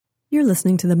You're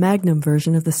listening to the Magnum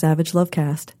version of the Savage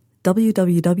Lovecast.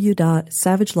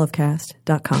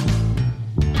 www.savagelovecast.com.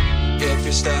 If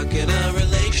you're stuck in a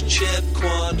relationship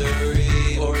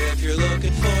quandary, or if you're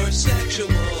looking for sexual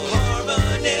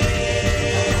harmony,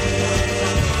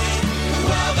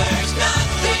 well, there's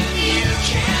nothing you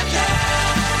can't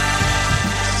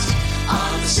ask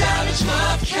on the Savage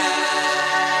Lovecast.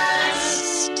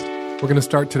 We're going to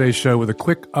start today's show with a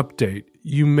quick update.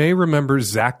 You may remember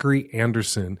Zachary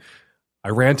Anderson. I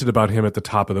ranted about him at the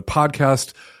top of the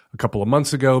podcast a couple of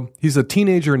months ago. He's a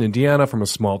teenager in Indiana from a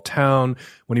small town.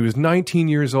 When he was 19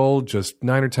 years old, just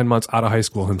 9 or 10 months out of high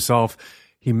school himself,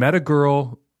 he met a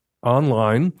girl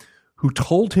online who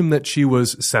told him that she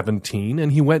was 17,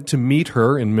 and he went to meet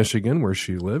her in Michigan, where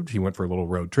she lived. He went for a little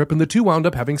road trip, and the two wound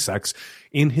up having sex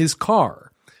in his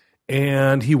car.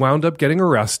 And he wound up getting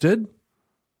arrested.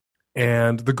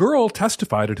 And the girl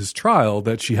testified at his trial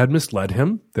that she had misled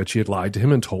him, that she had lied to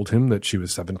him and told him that she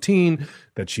was 17,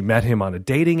 that she met him on a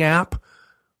dating app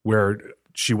where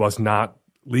she was not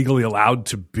legally allowed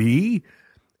to be,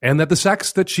 and that the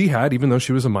sex that she had, even though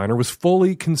she was a minor, was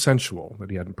fully consensual, that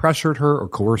he hadn't pressured her or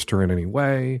coerced her in any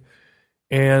way.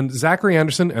 And Zachary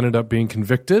Anderson ended up being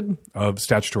convicted of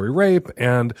statutory rape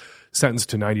and sentenced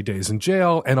to 90 days in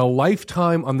jail and a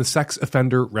lifetime on the sex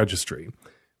offender registry,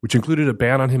 which included a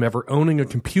ban on him ever owning a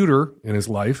computer in his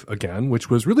life again, which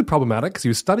was really problematic because he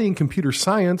was studying computer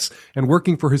science and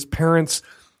working for his parents'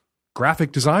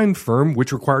 graphic design firm,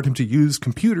 which required him to use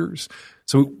computers.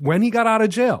 So when he got out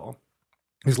of jail,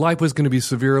 his life was going to be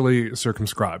severely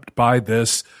circumscribed by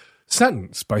this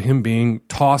sentence, by him being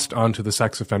tossed onto the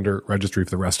sex offender registry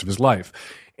for the rest of his life.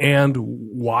 And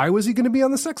why was he going to be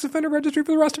on the sex offender registry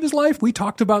for the rest of his life? We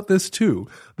talked about this too.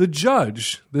 The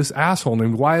judge, this asshole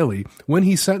named Wiley, when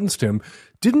he sentenced him,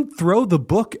 didn't throw the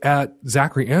book at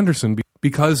Zachary Anderson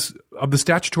because of the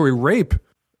statutory rape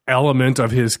element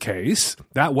of his case.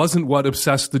 That wasn't what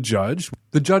obsessed the judge.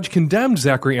 The judge condemned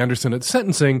Zachary Anderson at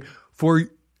sentencing for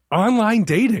online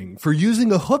dating, for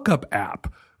using a hookup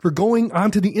app, for going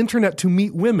onto the internet to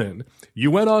meet women.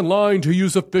 You went online to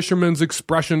use a fisherman's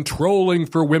expression, trolling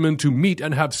for women to meet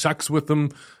and have sex with them,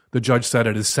 the judge said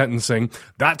at his sentencing.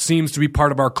 That seems to be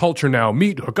part of our culture now.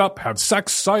 Meet, hook up, have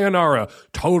sex, sayonara.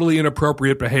 Totally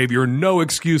inappropriate behavior. No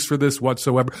excuse for this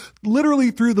whatsoever. Literally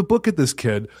threw the book at this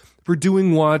kid for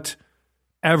doing what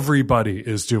everybody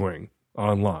is doing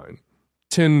online.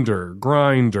 Tinder,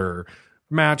 Grindr,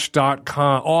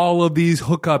 Match.com, all of these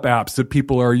hookup apps that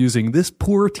people are using. This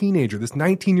poor teenager, this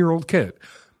 19-year-old kid,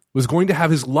 was going to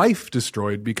have his life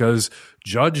destroyed because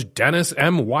Judge Dennis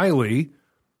M. Wiley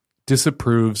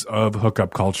disapproves of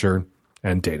hookup culture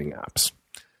and dating apps.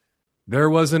 There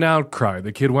was an outcry.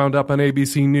 The kid wound up on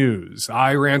ABC News.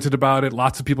 I ranted about it.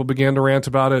 Lots of people began to rant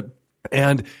about it.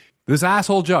 And this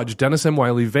asshole judge, Dennis M.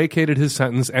 Wiley, vacated his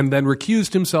sentence and then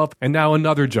recused himself. And now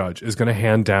another judge is going to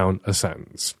hand down a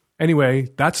sentence. Anyway,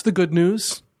 that's the good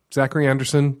news. Zachary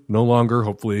Anderson, no longer,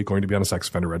 hopefully, going to be on a sex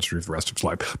offender registry for the rest of his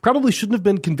life. Probably shouldn't have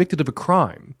been convicted of a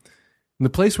crime. In the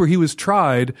place where he was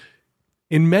tried,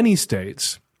 in many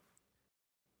states,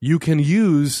 you can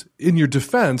use in your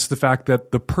defense the fact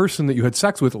that the person that you had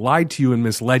sex with lied to you and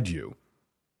misled you.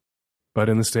 But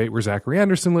in the state where Zachary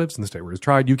Anderson lives, in the state where he's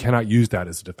tried, you cannot use that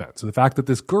as a defense. So the fact that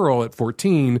this girl at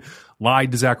 14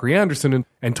 lied to Zachary Anderson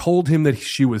and told him that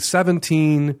she was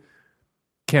 17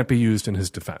 can't be used in his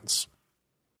defense.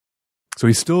 So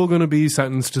he's still going to be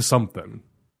sentenced to something.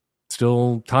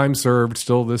 Still time served,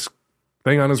 still this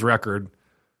thing on his record,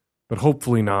 but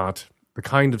hopefully not the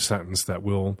kind of sentence that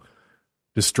will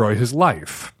destroy his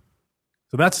life.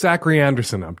 So that's Zachary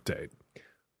Anderson update.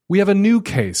 We have a new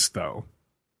case, though.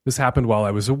 This happened while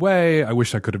I was away. I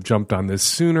wish I could have jumped on this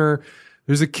sooner.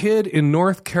 There's a kid in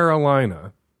North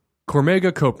Carolina,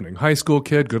 Cormega Copening, high school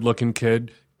kid, good-looking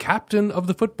kid, captain of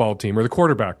the football team, or the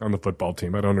quarterback on the football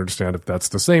team. I don't understand if that's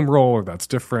the same role or that's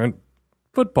different.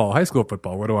 Football, high school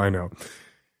football, what do I know?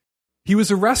 He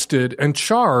was arrested and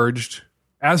charged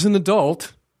as an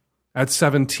adult at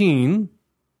 17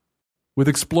 with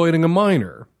exploiting a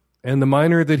minor. And the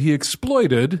minor that he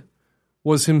exploited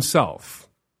was himself.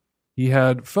 He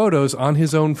had photos on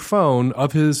his own phone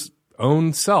of his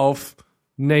own self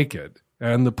naked.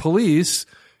 And the police,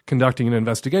 conducting an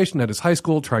investigation at his high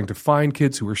school, trying to find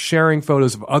kids who were sharing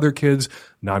photos of other kids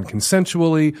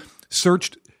non-consensually,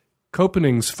 searched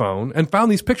Copening's phone and found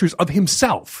these pictures of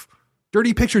himself,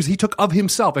 dirty pictures he took of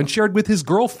himself and shared with his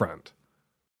girlfriend.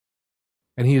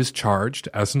 And he is charged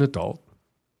as an adult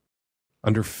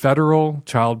under federal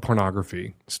child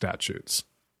pornography statutes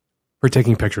for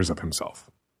taking pictures of himself.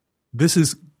 This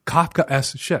is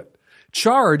Kafka-esque shit.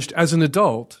 charged as an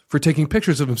adult for taking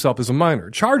pictures of himself as a minor,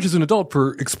 charged as an adult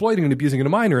for exploiting and abusing a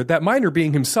minor, that minor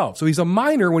being himself. So he's a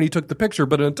minor when he took the picture,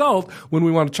 but an adult when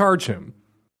we want to charge him.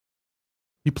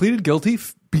 He pleaded guilty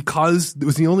because it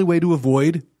was the only way to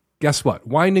avoid, guess what,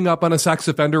 winding up on a sex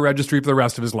offender registry for the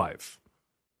rest of his life.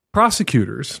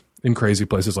 Prosecutors in crazy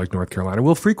places like North Carolina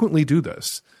will frequently do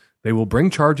this. They will bring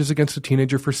charges against a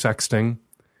teenager for sexting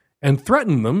and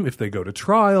threaten them, if they go to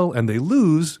trial and they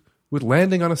lose, with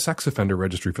landing on a sex offender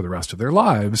registry for the rest of their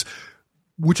lives,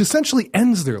 which essentially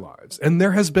ends their lives. And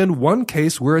there has been one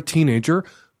case where a teenager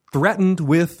threatened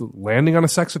with landing on a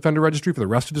sex offender registry for the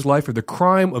rest of his life for the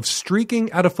crime of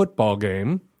streaking at a football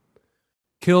game,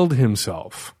 killed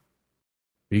himself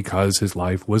because his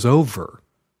life was over.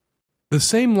 The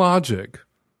same logic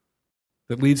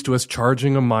that leads to us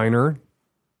charging a minor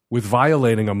with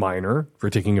violating a minor for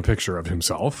taking a picture of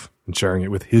himself and sharing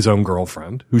it with his own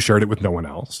girlfriend, who shared it with no one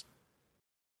else.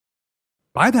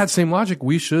 By that same logic,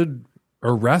 we should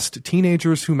arrest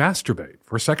teenagers who masturbate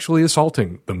for sexually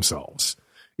assaulting themselves.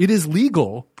 It is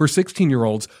legal for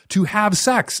 16-year-olds to have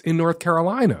sex in North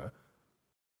Carolina,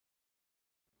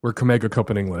 where Comega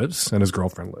Copening lives and his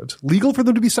girlfriend lives. Legal for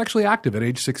them to be sexually active at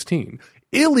age 16.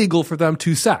 Illegal for them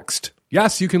to sext.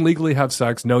 Yes, you can legally have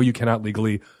sex. No, you cannot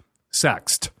legally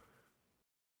sext.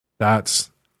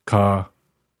 That's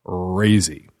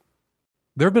crazy.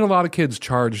 There have been a lot of kids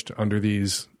charged under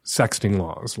these sexting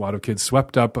laws. A lot of kids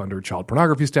swept up under child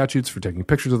pornography statutes for taking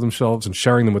pictures of themselves and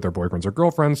sharing them with their boyfriends or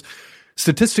girlfriends.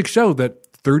 Statistics show that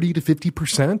 30 to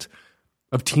 50%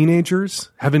 of teenagers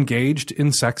have engaged in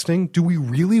sexting. Do we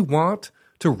really want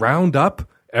to round up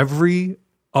every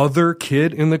other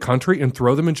kid in the country and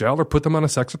throw them in jail or put them on a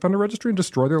sex offender registry and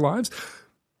destroy their lives?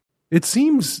 It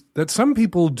seems that some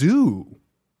people do.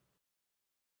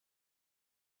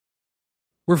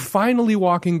 We're finally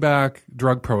walking back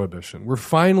drug prohibition. We're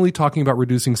finally talking about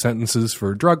reducing sentences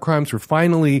for drug crimes. We're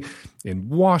finally in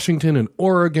Washington and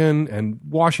Oregon and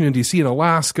Washington, D.C. and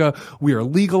Alaska. We are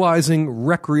legalizing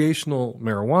recreational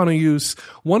marijuana use.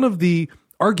 One of the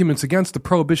arguments against the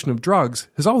prohibition of drugs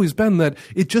has always been that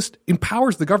it just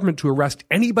empowers the government to arrest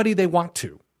anybody they want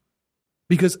to,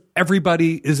 because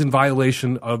everybody is in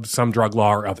violation of some drug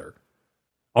law or other.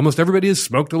 Almost everybody has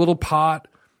smoked a little pot.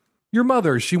 Your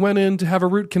mother, she went in to have a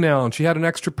root canal and she had an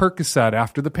extra Percocet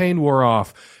after the pain wore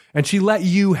off and she let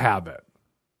you have it.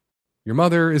 Your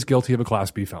mother is guilty of a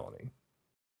Class B felony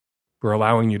for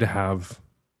allowing you to have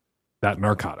that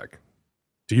narcotic,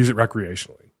 to use it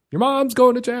recreationally. Your mom's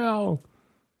going to jail.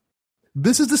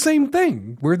 This is the same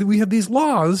thing where we have these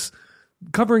laws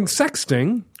covering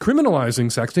sexting, criminalizing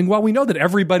sexting, while we know that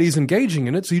everybody's engaging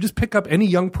in it. So you just pick up any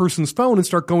young person's phone and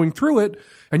start going through it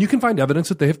and you can find evidence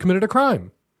that they have committed a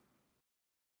crime.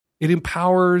 It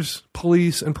empowers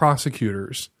police and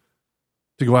prosecutors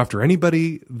to go after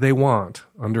anybody they want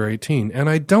under 18. And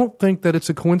I don't think that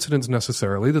it's a coincidence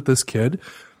necessarily that this kid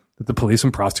that the police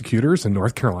and prosecutors in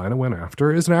North Carolina went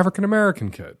after is an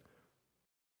African-American kid.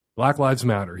 Black Lives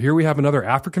Matter. Here we have another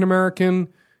African-American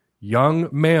young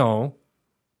male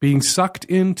being sucked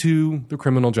into the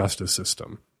criminal justice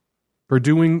system for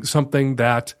doing something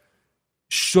that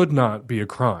should not be a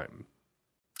crime,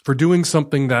 for doing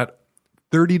something that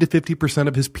 30 to 50%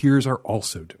 of his peers are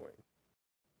also doing.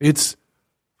 It's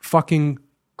fucking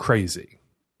crazy.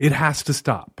 It has to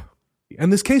stop.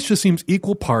 And this case just seems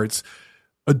equal parts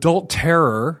adult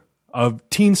terror of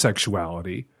teen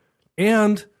sexuality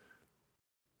and,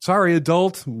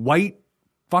 adult white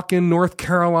fucking North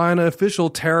Carolina official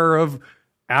terror of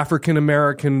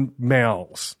African-American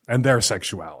males and their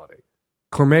sexuality.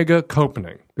 Comega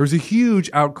Copening. There's a huge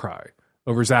outcry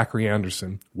over Zachary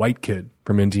Anderson, white kid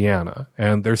from Indiana,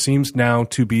 and there seems now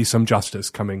to be some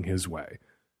justice coming his way.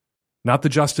 Not the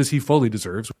justice he fully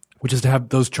deserves, which is to have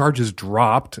those charges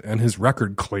dropped and his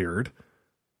record cleared.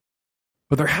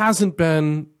 But there hasn't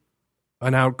been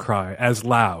an outcry as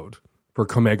loud for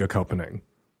Comega Copening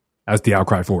as the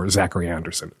outcry for Zachary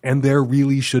Anderson. And there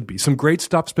really should be. Some great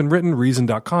stuff's been written.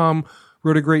 Reason.com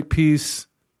wrote a great piece.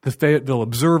 The Fayetteville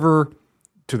Observer,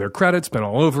 to their credit, been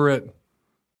all over it.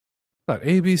 But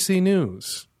ABC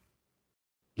News,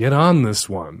 get on this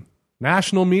one.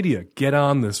 National media, get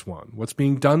on this one. What's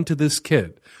being done to this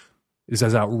kid is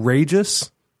as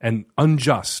outrageous and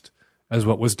unjust as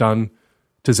what was done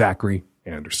to Zachary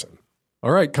Anderson.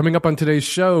 All right, coming up on today's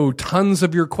show, tons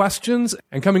of your questions.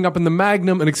 And coming up in the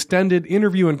Magnum, an extended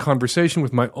interview and conversation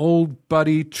with my old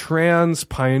buddy, trans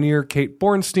pioneer Kate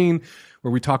Bornstein,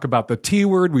 where we talk about the T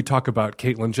word, we talk about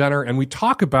Caitlyn Jenner, and we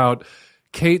talk about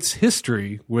Kate's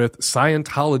history with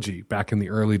Scientology back in the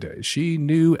early days. She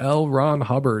knew L. Ron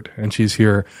Hubbard, and she's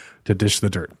here to dish the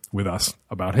dirt with us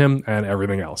about him and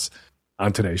everything else.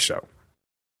 on today's show.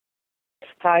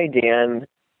 Hi, Dan.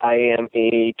 I am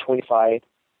a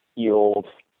 25-year-old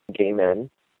gay man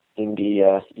in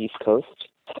the East Coast.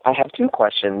 I have two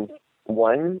questions.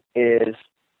 One is,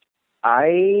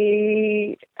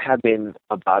 I have been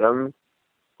a bottom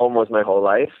almost my whole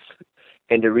life,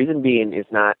 and the reason being is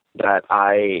not that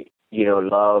I,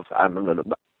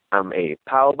 I'm a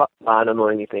power bottom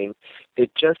or anything.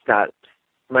 It's just that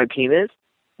my penis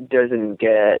doesn't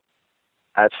get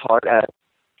as hard as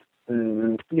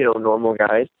normal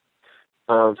guys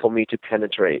for me to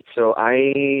penetrate. So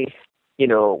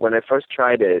when I first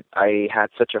tried it, I had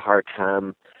such a hard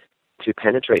time to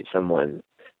penetrate someone.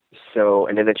 So,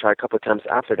 and then I tried a couple of times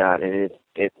after that, and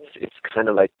it's kind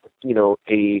of like,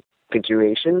 a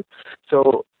continuation.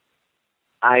 So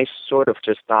I sort of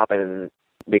just stop and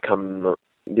become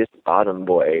this bottom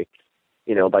boy,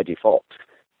 by default,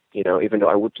 even though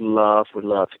I would love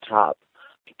to top.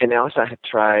 And I also had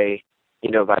tried,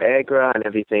 Viagra and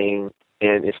everything,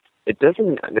 and it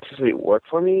doesn't necessarily work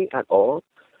for me at all.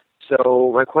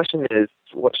 So my question is,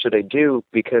 what should I do?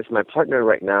 Because my partner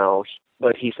right now,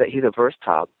 but he said he's a verse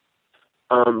top.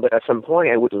 But at some point,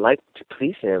 I would like to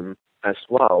please him as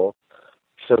well.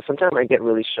 So sometimes I get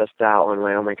really stressed out on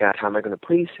like, oh my God, how am I going to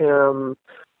please him?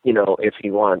 If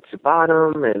he wants to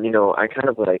bottom, and I kind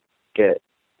of like get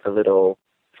a little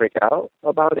freaked out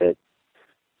about it.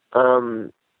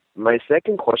 My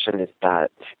second question is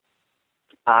that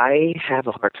I have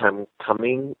a hard time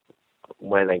coming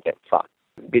when I get fucked,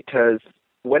 because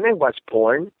when I watch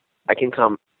porn, I can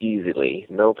come easily,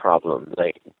 no problem.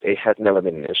 Like, it has never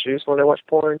been an issue when I watch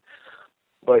porn.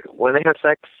 But when I have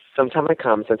sex, sometimes I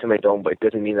come, sometimes I don't. But it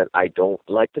doesn't mean that I don't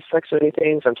like the sex or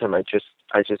anything. Sometimes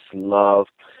I just love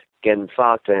getting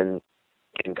fucked and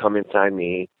come inside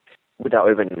me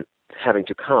without even having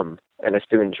to come, and I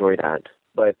still enjoy that.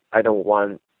 But I don't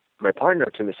want my partner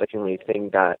to mistakenly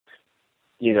think that,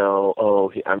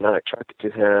 I'm not attracted to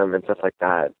him and stuff like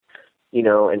that.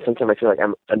 And sometimes I feel like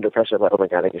I'm under pressure, like, oh my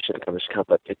God, I should come,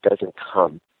 but it doesn't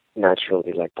come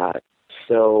naturally like that.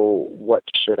 So what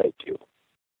should I do?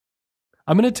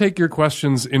 I'm going to take your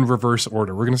questions in reverse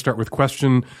order. We're going to start with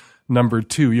question number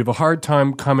 2. You have a hard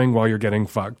time coming while you're getting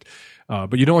fucked,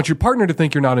 but you don't want your partner to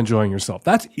think you're not enjoying yourself.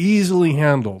 That's easily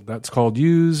handled. That's called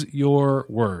use your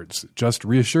words. Just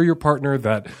reassure your partner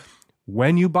that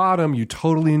when you bottom, you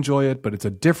totally enjoy it, but it's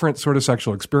a different sort of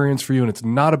sexual experience for you, and it's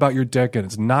not about your dick, and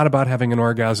it's not about having an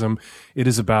orgasm. It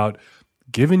is about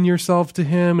giving yourself to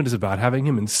him. It is about having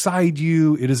him inside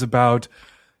you. It is about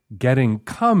getting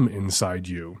cum inside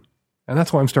you. And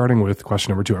that's why I'm starting with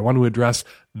question number 2. I want to address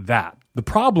that. The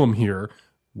problem here,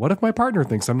 what if my partner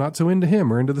thinks I'm not so into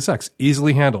him or into the sex?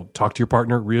 Easily handled. Talk to your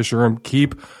partner, reassure him,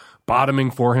 keep bottoming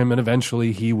for him, and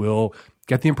eventually he will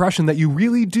get the impression that you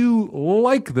really do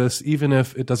like this, even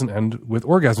if it doesn't end with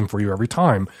orgasm for you every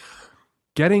time.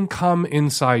 Getting cum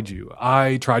inside you.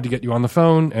 I tried to get you on the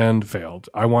phone and failed.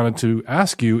 I wanted to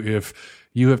ask you if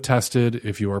you have tested,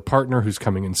 if your partner who's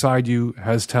coming inside you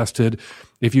has tested,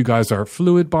 if you guys are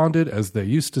fluid bonded, as they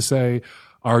used to say.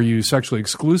 Are you sexually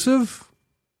exclusive?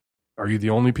 Are you the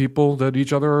only people that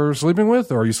each other are sleeping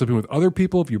with? Or are you sleeping with other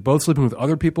people? If you're both sleeping with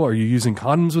other people, are you using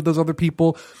condoms with those other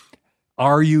people?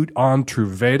 Are you on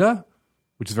Truvada,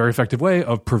 which is a very effective way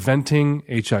of preventing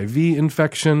HIV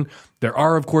infection? There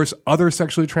are, of course, other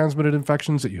sexually transmitted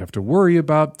infections that you have to worry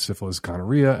about, syphilis,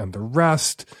 gonorrhea, and the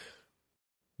rest.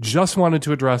 Just wanted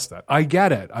to address that. I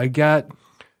get it. I get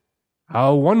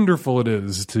how wonderful it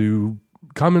is to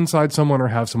come inside someone or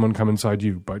have someone come inside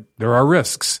you, but there are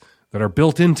risks that are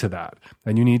built into that,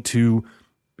 and you need to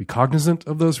be cognizant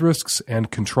of those risks and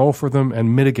control for them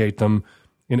and mitigate them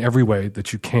in every way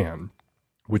that you can,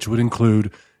 which would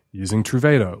include using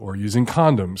Truvada or using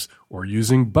condoms or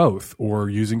using both or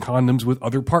using condoms with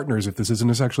other partners if this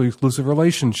isn't a sexually exclusive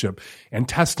relationship, and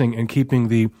testing and keeping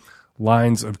the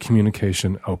lines of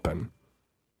communication open.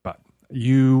 But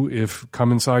if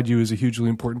come inside you is a hugely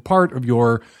important part of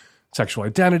your sexual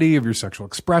identity, of your sexual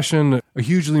expression, a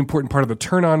hugely important part of the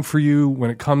turn on for you when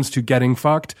it comes to getting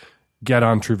fucked, get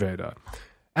on Truvada.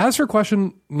 As for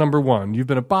question number 1, you've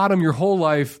been a bottom your whole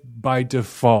life by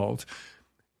default.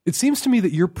 It seems to me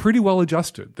that you're pretty well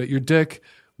adjusted, that your dick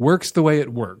works the way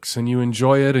it works, and you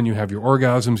enjoy it, and you have your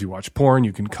orgasms, you watch porn,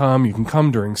 you can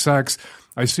come during sex.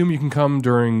 I assume you can come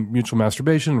during mutual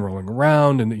masturbation, rolling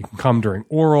around, and that you can come during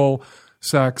oral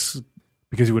sex,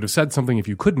 because you would have said something if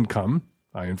you couldn't come,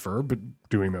 I infer, but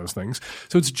doing those things.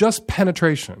 So it's just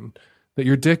penetration, that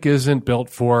your dick isn't built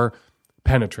for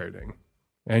penetrating.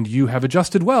 And you have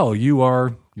adjusted well.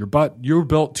 You're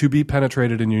built to be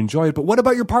penetrated and you enjoy it. But what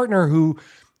about your partner who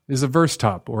is a verse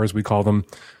top, or as we call them,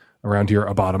 around here,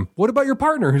 a bottom. What about your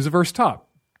partner who's a verse top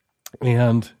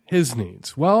and his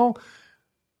needs? Well,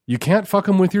 you can't fuck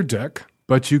him with your dick,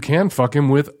 but you can fuck him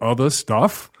with other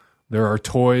stuff. There are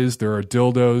toys, there are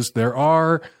dildos, there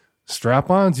are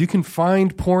strap-ons. You can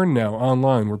find porn now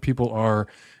online where people are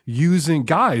using,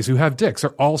 guys who have dicks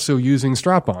are also using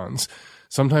strap-ons.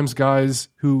 Sometimes guys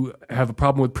who have a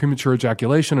problem with premature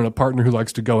ejaculation and a partner who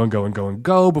likes to go and go and go and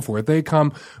go before they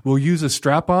come will use a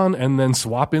strap-on and then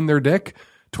swap in their dick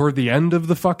toward the end of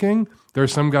the fucking. There are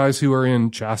some guys who are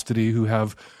in chastity who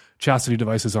have chastity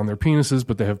devices on their penises,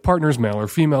 but they have partners, male or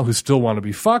female, who still want to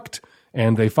be fucked,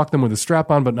 and they fuck them with a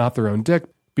strap-on but not their own dick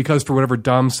because for whatever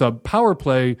dom sub power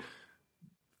play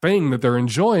thing that they're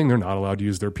enjoying, they're not allowed to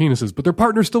use their penises, but their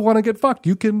partners still want to get fucked.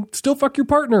 You can still fuck your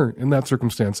partner in that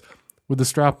circumstance with the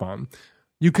strap-on.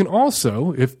 You can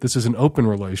also, if this is an open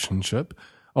relationship,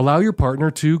 allow your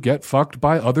partner to get fucked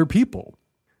by other people.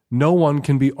 No one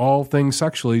can be all things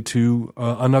sexually to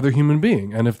another human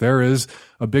being. And if there is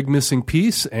a big missing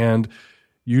piece and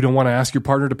you don't want to ask your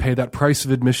partner to pay that price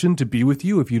of admission to be with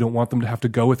you, if you don't want them to have to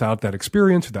go without that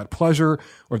experience or that pleasure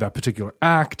or that particular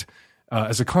act,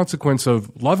 as a consequence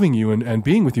of loving you and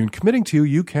being with you and committing to you,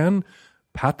 you can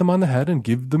pat them on the head and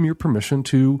give them your permission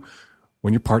to,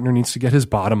 when your partner needs to get his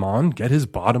bottom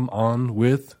on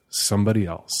with somebody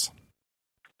else.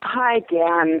 Hi,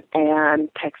 Dan and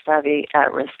tech-savvy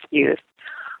at-risk youth.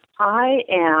 I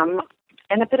am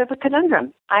in a bit of a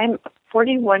conundrum. I'm a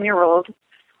 41-year-old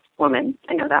woman.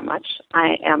 I know that much.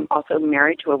 I am also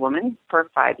married to a woman for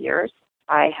 5 years.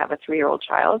 I have a 3-year-old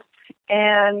child,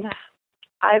 and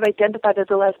I've identified as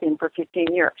a lesbian for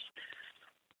 15 years.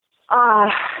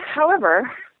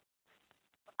 However,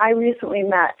 I recently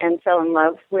met and fell in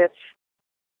love with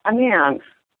a man,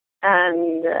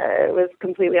 and it was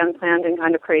completely unplanned and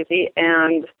kind of crazy,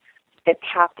 and it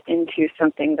tapped into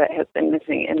something that has been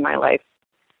missing in my life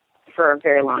for a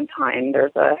very long time.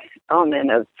 There's a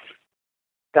element of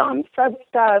dumb sub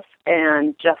stuff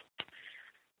and just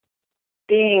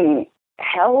being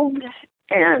held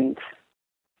and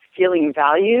feeling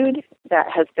valued that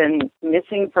has been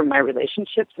missing from my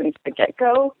relationship since the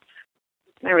get-go.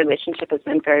 My relationship has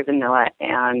been very vanilla,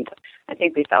 and I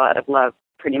think we fell out of love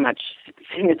pretty much as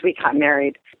soon as we got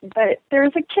married. But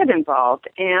there's a kid involved,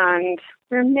 and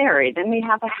we're married, and we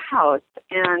have a house,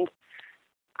 and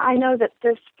I know that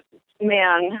this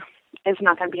man is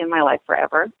not going to be in my life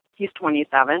forever. He's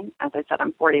 27. As I said,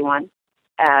 I'm 41.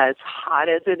 As hot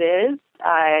as it is,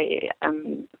 I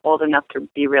am old enough to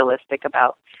be realistic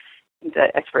about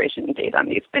the expiration date on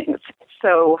these things.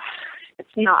 So it's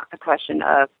not a question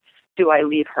of, do I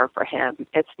leave her for him?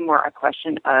 It's more a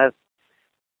question of,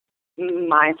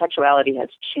 my sexuality has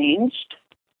changed,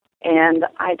 and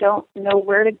I don't know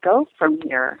where to go from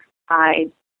here.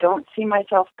 I don't see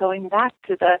myself going back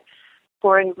to the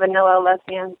boring vanilla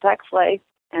lesbian sex life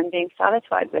and being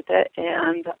satisfied with it.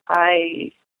 And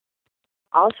I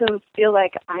also feel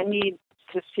like I need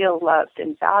to feel loved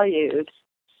and valued,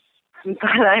 but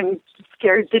I'm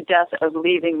scared to death of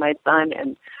leaving my son,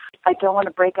 and I don't want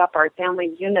to break up our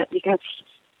family unit because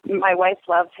my wife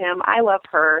loves him. I love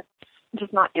her. I'm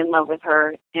just not in love with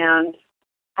her, and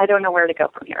I don't know where to go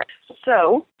from here.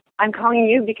 So I'm calling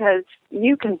you because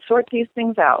you can sort these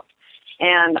things out,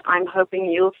 and I'm hoping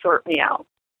you'll sort me out.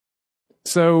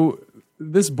 So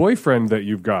this boyfriend that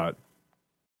you've got.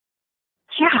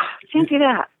 Yeah, fancy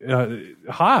that.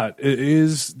 Hot.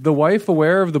 Is the wife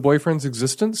aware of the boyfriend's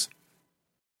existence?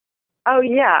 Oh,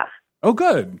 yeah. Oh,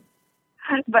 good.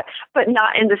 But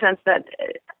not in the sense that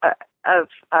of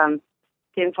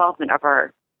the involvement of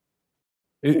our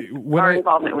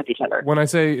involvement with each other. When I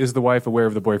say, is the wife aware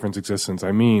of the boyfriend's existence,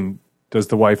 I mean, does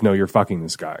the wife know you're fucking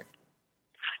this guy?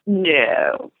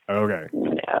 No. Okay.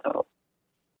 No.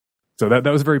 So that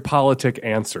was a very politic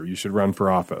answer. You should run for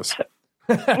office.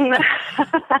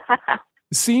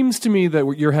 Seems to me that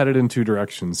you're headed in two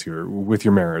directions here with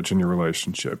your marriage and your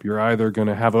relationship. You're either going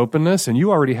to have openness, and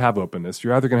you already have openness.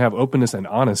 You're either going to have openness and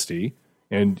honesty,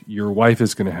 and your wife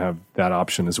is going to have that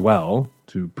option as well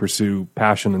to pursue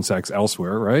passion and sex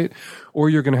elsewhere, right? Or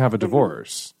you're going to have a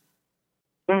divorce.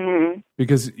 Mm-hmm.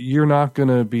 Because you're not going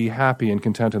to be happy and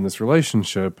content in this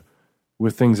relationship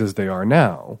with things as they are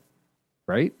now,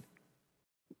 right?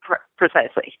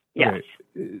 Precisely, yes.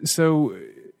 Okay. So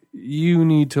you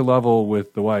need to level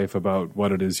with the wife about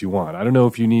what it is you want. I don't know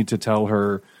if you need to tell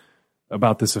her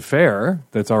about this affair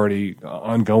that's already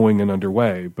ongoing and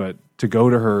underway, but to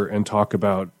go to her and talk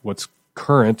about what's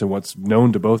current and what's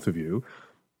known to both of you,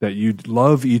 that you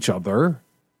love each other,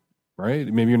 right?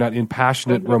 Maybe you're not in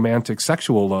passionate, romantic,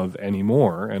 sexual love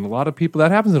anymore. And a lot of people, that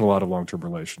happens in a lot of long-term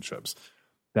relationships.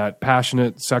 that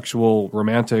passionate, sexual,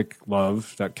 romantic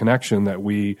love, that connection that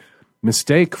we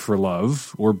mistake for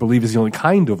love or believe is the only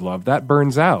kind of love, that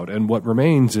burns out. And what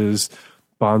remains is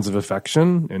bonds of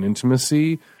affection and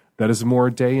intimacy that is a more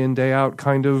day in, day out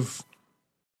kind of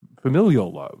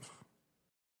familial love.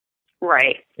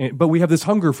 Right. But we have this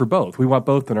hunger for both. We want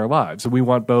both in our lives, and we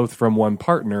want both from one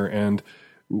partner. And,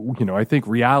 I think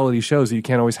reality shows that you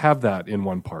can't always have that in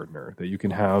one partner, that you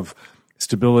can have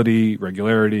stability,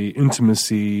 regularity,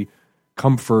 intimacy,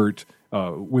 comfort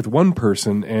with one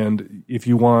person. And if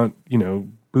you want,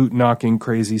 boot knocking,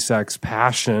 crazy sex,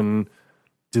 passion,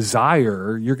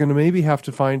 desire, you're going to maybe have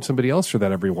to find somebody else for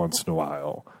that every once in a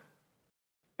while.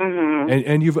 Mm-hmm.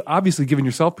 And you've obviously given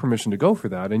yourself permission to go for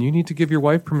that, and you need to give your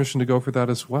wife permission to go for that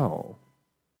as well.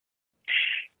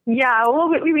 Yeah, well,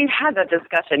 we've had that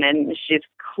discussion, and she's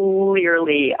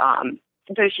clearly,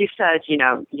 so she says,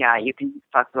 yeah, you can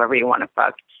fuck whoever you want to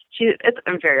fuck. It's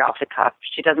very off the cuff.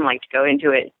 She doesn't like to go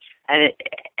into it,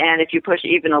 and if you push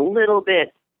even a little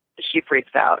bit, she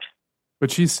freaks out.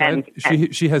 But she said,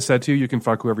 she has said to you, you can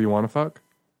fuck whoever you want to fuck?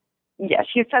 Yeah,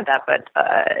 she said that, but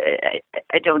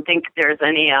I don't think there's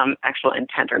any actual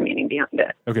intent or meaning behind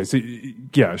it. Okay, so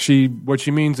yeah, what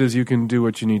she means is you can do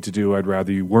what you need to do. I'd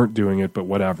rather you weren't doing it, but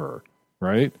whatever,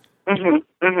 right?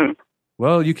 Mm-hmm, mm-hmm.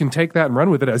 Well, you can take that and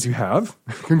run with it as you have.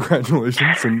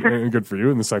 Congratulations, and good for you,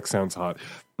 and the sex sounds hot.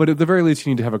 But at the very least,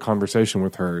 you need to have a conversation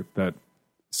with her that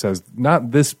says,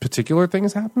 not this particular thing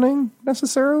is happening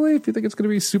necessarily, if you think it's going to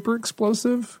be super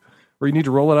explosive, or you need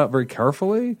to roll it out very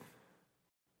carefully.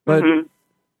 But mm-hmm.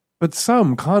 but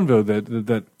some convo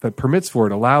that permits for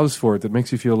it, allows for it, that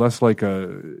makes you feel less like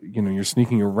you're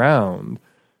sneaking around.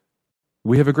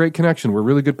 We have a great connection. We're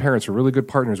really good parents. We're really good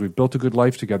partners. We've built a good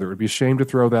life together. It would be a shame to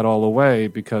throw that all away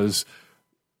because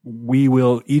we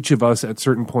will, each of us at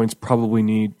certain points, probably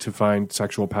need to find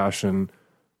sexual passion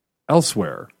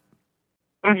elsewhere.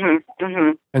 Mm-hmm,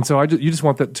 mm-hmm. And so you just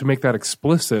want that to make that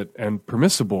explicit and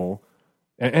permissible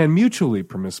and mutually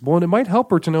permissible. And it might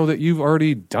help her to know that you've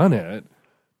already done it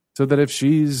so that if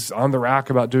she's on the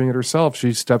rack about doing it herself,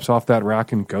 she steps off that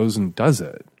rack and goes and does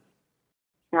it.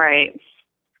 Right.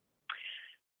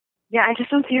 Yeah, I just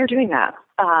don't see her doing that.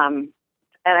 And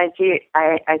I see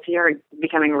her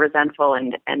becoming resentful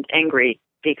and angry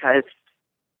because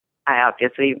I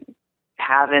obviously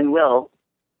have and will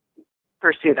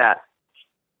pursue that.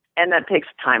 And that takes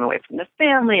time away from the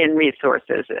family and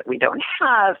resources that we don't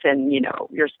have. And,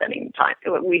 you're spending time.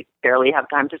 We barely have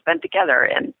time to spend together.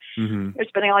 And mm-hmm. you're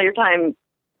spending all your time,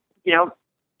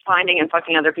 finding and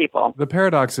fucking other people. The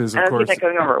paradox is, of course,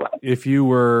 going over well. If you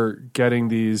were getting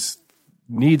these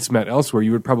needs met elsewhere,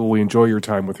 you would probably enjoy your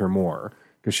time with her more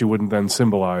because she wouldn't then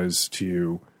symbolize to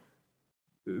you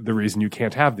the reason you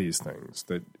can't have these things.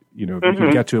 That, if you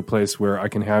can get to a place where I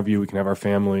can have you, we can have our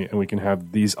family, and we can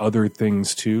have these other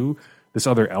things too, this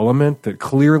other element that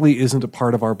clearly isn't a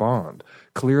part of our bond.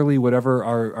 Clearly, whatever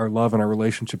our love and our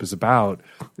relationship is about,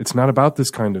 it's not about this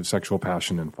kind of sexual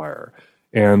passion and fire.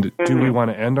 And do we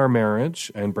want to end our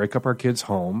marriage and break up our kids'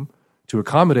 home to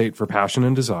accommodate for passion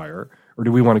and desire, or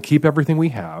do we want to keep everything we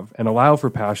have and allow for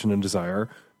passion and desire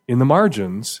in the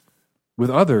margins with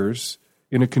others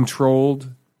in a controlled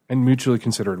and mutually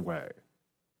considered way?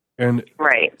 And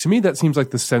right. To me, that seems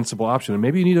like the sensible option. And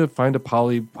maybe you need to find a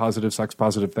poly-positive,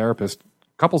 sex-positive therapist,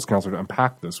 couples counselor to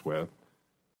unpack this with.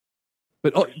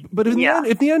 But in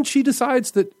the end, she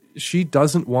decides that she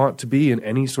doesn't want to be in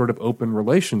any sort of open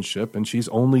relationship, and she's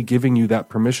only giving you that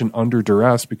permission under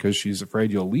duress because she's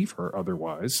afraid you'll leave her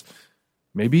otherwise.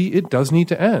 Maybe it does need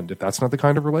to end if that's not the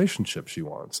kind of relationship she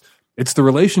wants. It's the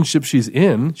relationship she's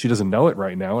in. She doesn't know it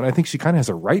right now, and I think she kind of has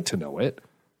a right to know it.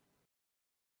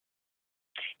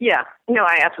 Yeah, no,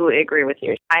 I absolutely agree with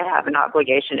you. I have an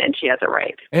obligation and she has a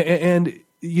right. And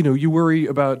you worry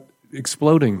about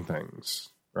exploding things,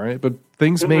 right? But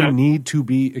things may need to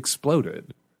be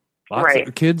exploded. Lots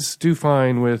of kids do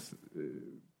fine with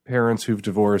parents who've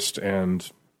divorced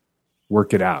and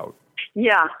work it out.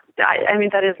 Yeah, I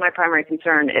mean, that is my primary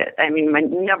concern. My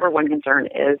number one concern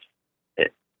is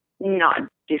not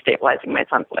destabilizing my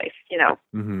son's life,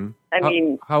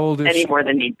 Mm-hmm. How old is any more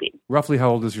than need be. Roughly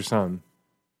how old is your son?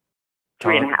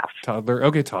 3.5. Toddler.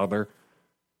 Okay, toddler.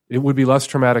 It would be less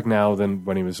traumatic now than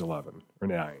when he was 11 or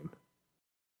 9.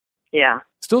 Yeah.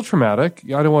 Still traumatic.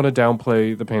 I don't want to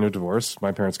downplay the pain of divorce.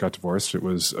 My parents got divorced. It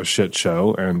was a shit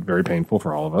show and very painful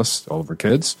for all of us, all of our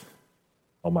kids,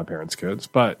 all my parents' kids.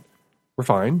 But we're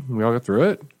fine. We all got through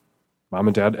it. Mom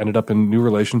and Dad ended up in new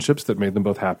relationships that made them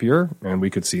both happier, and we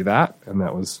could see that, and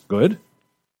that was good.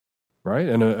 Right?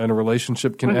 And a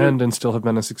relationship can end and still have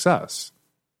been a success.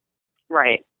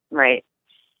 Right.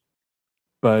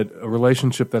 But a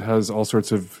relationship that has all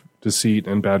sorts of deceit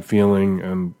and bad feeling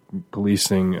and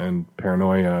policing and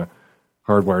paranoia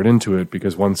hardwired into it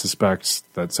because one suspects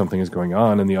that something is going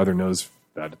on and the other knows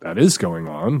that that is going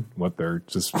on, what they're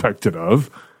suspected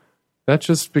of, that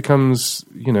just becomes,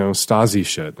 Stasi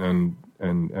shit and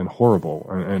horrible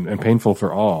and painful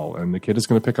for all. And the kid is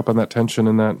going to pick up on that tension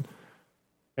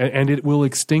and it will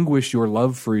extinguish your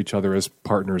love for each other as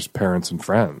partners, parents, and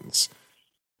friends.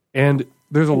 And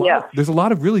there's a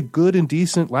lot of really good and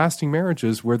decent lasting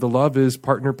marriages where the love is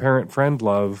partner, parent, friend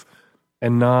love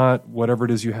and not whatever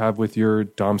it is you have with your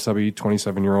dom-subby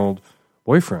 27-year-old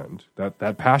boyfriend.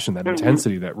 That passion, that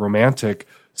intensity, that romantic,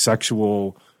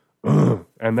 sexual,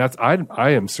 and that's I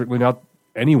am certainly not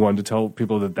anyone to tell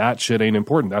people that shit ain't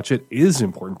important. That shit is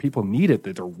important. People need it.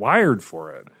 They're wired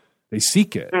for it. They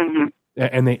seek it.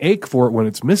 And they ache for it when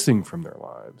it's missing from their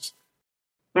lives.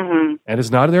 And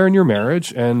it's not there in your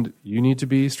marriage, and you need to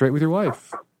be straight with your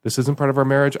wife. This isn't part of our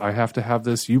marriage. I have to have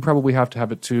this. You probably have to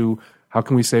have it too. How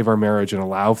can we save our marriage and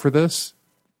allow for this?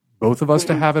 Both of us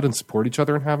to have it and support each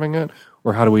other in having it?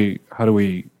 Or how do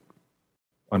we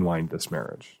unwind this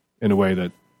marriage in a way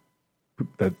that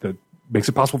makes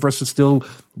it possible for us to still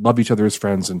love each other as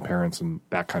friends and parents and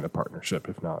that kind of partnership,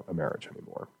 if not a marriage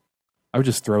anymore? I would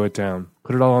just throw it down,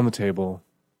 put it all on the table.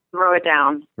 Throw it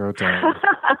down.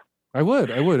 I would.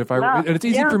 If and it's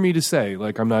easy for me to say,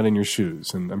 like, I'm not in your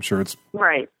shoes, and I'm sure it's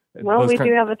right. Well, we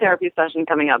do have a therapy session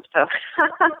coming up, so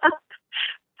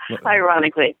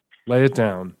ironically, lay it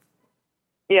down.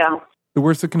 Yeah. The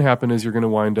worst that can happen is you're going to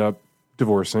wind up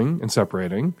divorcing and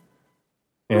separating,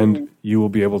 and you will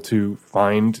be able to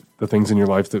find the things in your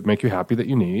life that make you happy that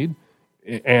you need,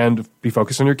 and be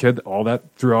focused on your kid. All that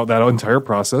throughout that entire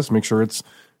process, make sure it's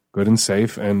good and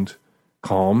safe and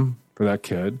calm for that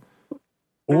kid.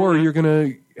 Or you're going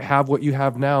to have what you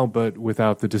have now, but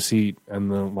without the deceit and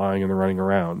the lying and the running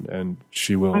around. And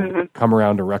she will come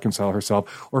around to reconcile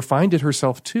herself or find it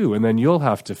herself too. And then you'll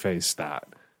have to face that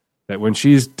when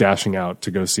she's dashing out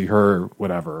to go see her,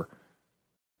 whatever,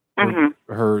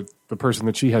 the person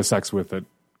that she has sex with that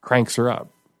cranks her up.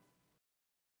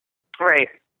 Right.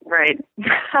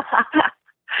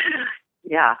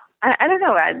 Yeah. I don't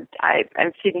know.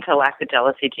 I'm seeming to lack the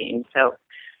jealousy gene, so,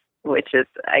 which is,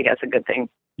 I guess, a good thing.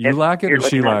 You lack it or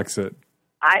she lacks it?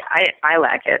 I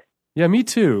lack it. Yeah, me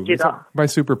too. It's my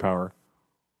superpower.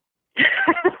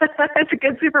 It's a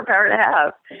good superpower to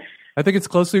have. I think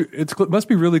it must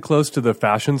be really close to the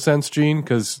fashion sense gene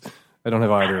because I don't have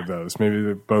either of those. Maybe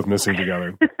they're both missing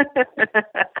together.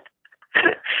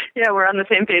 Yeah, we're on the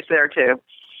same page there too.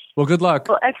 Well, good luck.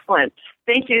 Well, excellent.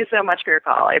 Thank you so much for your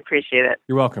call. I appreciate it.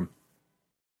 You're welcome.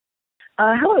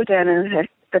 Hello, Dan and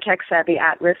the Tech Savvy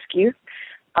at-risk youth.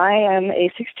 I am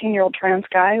a 16-year-old trans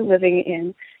guy living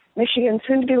in Michigan,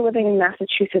 soon to be living in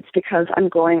Massachusetts because I'm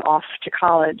going off to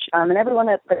college. And everyone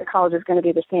at the college is going to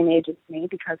be the same age as me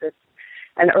because it's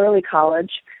an early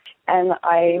college. And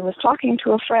I was talking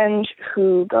to a friend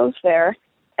who goes there,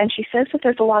 and she says that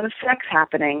there's a lot of sex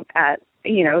happening that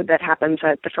happens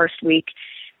at the first week,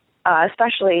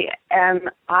 especially. And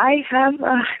I have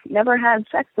never had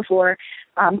sex before,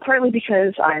 partly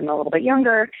because I'm a little bit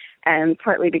younger, and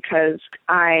partly because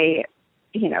I,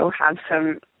 have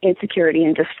some insecurity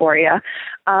and dysphoria.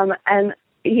 And,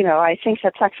 I think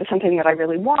that sex is something that I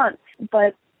really want,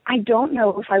 but I don't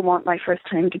know if I want my first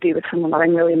time to be with someone that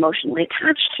I'm really emotionally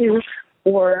attached to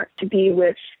or to be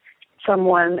with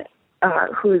someone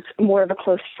who's more of a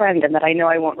close friend and that I know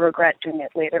I won't regret doing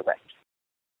it later with.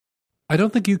 I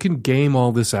don't think you can game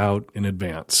all this out in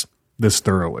advance this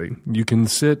thoroughly. You can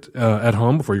sit at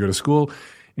home before you go to school,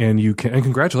 and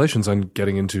congratulations on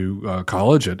getting into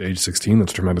college at age 16.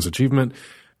 That's a tremendous achievement.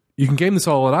 You can game this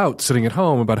all out sitting at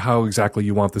home about how exactly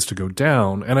you want this to go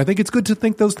down. And I think it's good to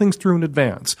think those things through in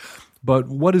advance. But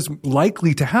what is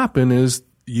likely to happen is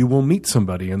you will meet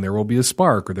somebody and there will be a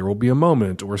spark, or there will be a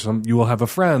moment, or you will have a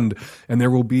friend, and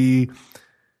there will be,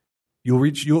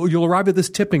 you'll arrive at this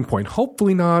tipping point,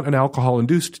 hopefully not an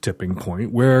alcohol-induced tipping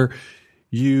point, where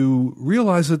you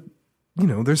realize that,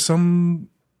 there's some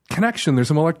connection, there's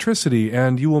some electricity,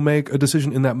 and you will make a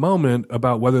decision in that moment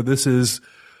about whether this is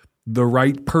the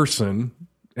right person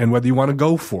and whether you want to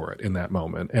go for it in that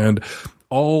moment. And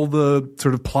all the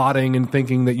sort of plotting and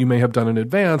thinking that you may have done in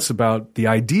advance about the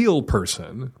ideal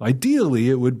person, ideally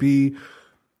it would be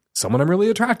someone I'm really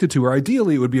attracted to, or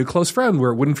ideally it would be a close friend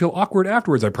where it wouldn't feel awkward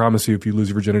afterwards. I promise you, if you lose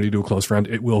your virginity to a close friend,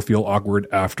 it will feel awkward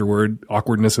afterward.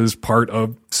 Awkwardness is part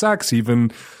of sex,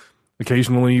 even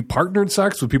occasionally partnered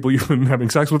sex with people you've been having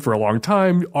sex with for a long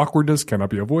time. Awkwardness cannot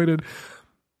be avoided.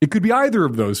 It could be either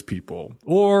of those people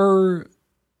or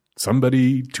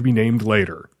somebody to be named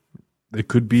later. It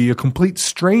could be a complete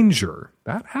stranger.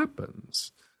 That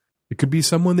happens. It could be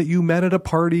someone that you met at a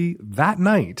party that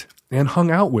night and hung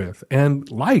out with and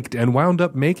liked and wound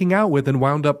up making out with and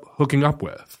wound up hooking up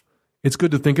with. It's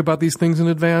good to think about these things in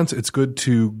advance. It's good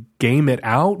to game it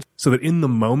out so that in the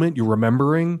moment you're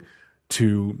remembering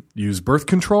to use birth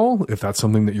control, if that's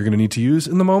something that you're going to need to use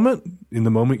in the moment. In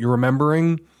the moment you're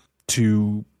remembering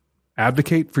to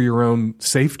advocate for your own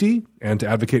safety and to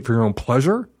advocate for your own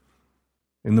pleasure.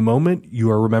 In the moment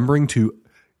you are remembering to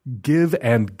give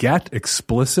and get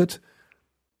explicit,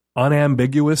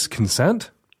 unambiguous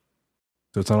consent,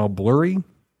 so it's not all blurry.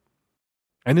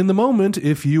 And in the moment,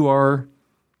 if you are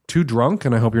too drunk,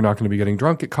 and I hope you're not going to be getting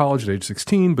drunk at college at age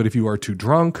 16, but if you are too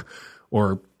drunk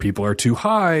or people are too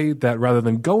high, that rather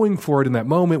than going for it in that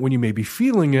moment when you may be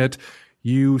feeling it,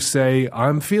 you say,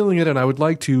 I'm feeling it and I would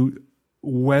like to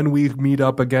when we meet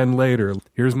up again later.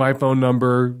 Here's my phone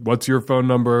number. What's your phone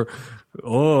number?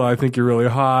 Oh, I think you're really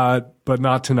hot, but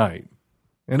not tonight.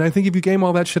 And I think if you game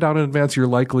all that shit out in advance, you're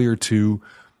likelier to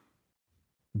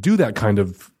do that kind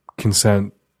of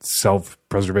consent,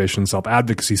 self-preservation,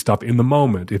 self-advocacy stuff in the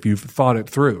moment if you've thought it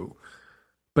through.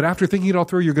 But after thinking it all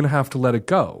through, you're going to have to let it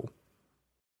go,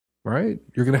 right?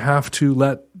 You're going to have to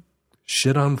let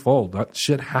shit unfold, let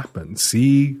shit happen,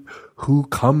 see who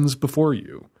comes before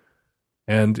you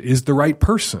and is the right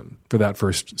person for that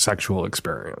first sexual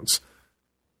experience.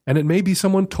 And it may be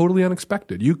someone totally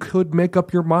unexpected. You could make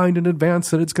up your mind in advance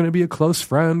that it's going to be a close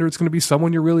friend or it's going to be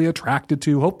someone you're really attracted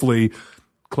to. Hopefully,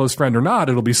 close friend or not,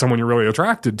 it'll be someone you're really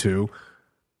attracted to.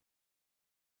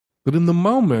 But in the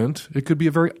moment, it could be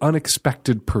a very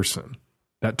unexpected person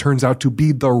that turns out to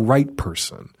be the right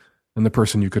person and the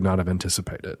person you could not have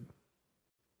anticipated.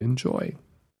 Enjoy.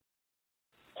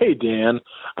 Hey, Dan.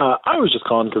 I was just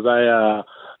calling because I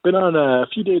been on a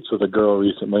few dates with a girl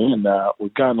recently, and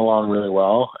we've gotten along really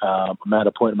well. I'm at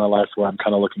a point in my life where I'm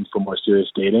kind of looking for more serious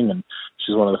dating, and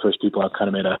she's one of the first people I've kind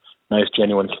of made a nice,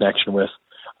 genuine connection with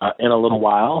in a little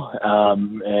while.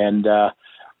 And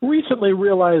recently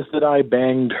realized that I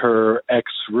banged her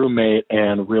ex-roommate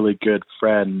and really good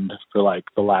friend for like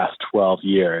the last 12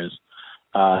 years.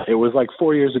 It was like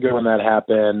 4 years ago when that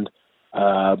happened,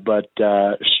 but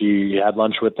she had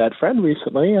lunch with that friend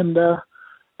recently, and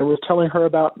I was telling her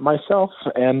about myself,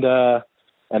 and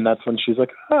that's when she's like,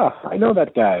 I know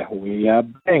that guy. We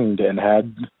banged and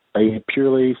had a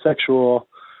purely sexual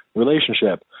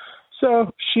relationship.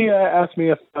 So she asked me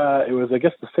if it was, I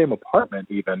guess, the same apartment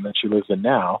even that she lives in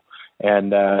now,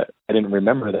 and I didn't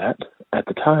remember that at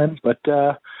the time, but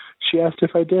she asked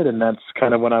if I did, and that's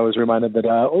kind of when I was reminded that,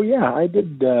 I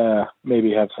did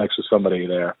maybe have sex with somebody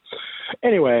there.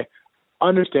 Anyway,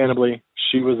 understandably,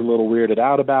 she was a little weirded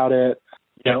out about it.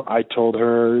 You know, I told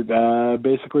her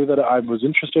basically that I was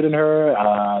interested in her,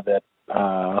 that,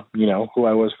 who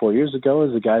I was 4 years ago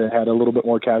is a guy that had a little bit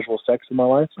more casual sex in my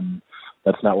life, and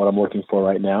that's not what I'm looking for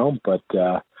right now. But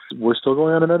we're still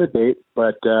going on another date,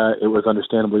 but it was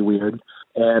understandably weird.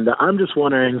 And I'm just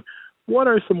wondering, what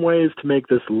are some ways to make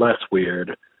this less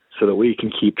weird so that we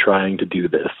can keep trying to do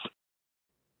this?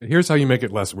 Here's how you make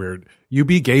it less weird. You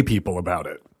be gay people about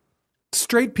it.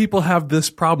 Straight people have this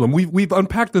problem. We've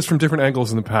unpacked this from different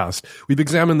angles in the past. We've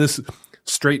examined this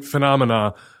straight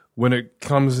phenomena when it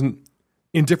comes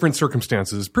in different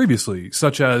circumstances previously,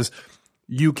 such as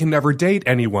you can never date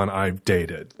anyone I've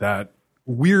dated. That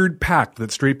weird pact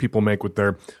that straight people make with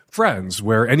their friends,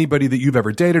 where anybody that you've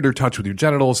ever dated or touched with your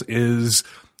genitals is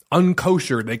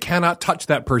unkosher. They cannot touch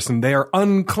that person. They are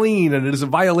unclean, and it is a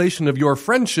violation of your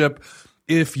friendship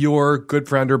if your good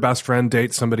friend or best friend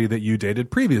dates somebody that you dated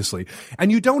previously.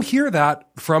 And you don't hear that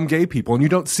from gay people, and you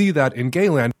don't see that in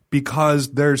gayland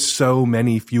because there's so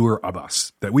many fewer of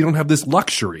us that we don't have this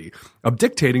luxury of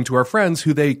dictating to our friends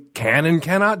who they can and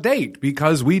cannot date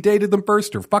because we dated them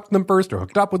first or fucked them first or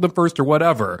hooked up with them first or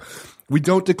whatever. We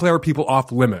don't declare people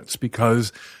off limits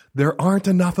because there aren't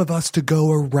enough of us to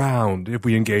go around if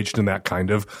we engaged in that kind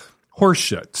of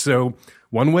horseshit. So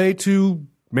one way to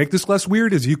make this less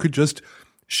weird is you could just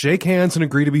shake hands and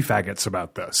agree to be faggots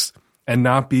about this and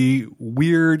not be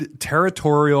weird,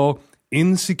 territorial,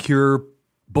 insecure,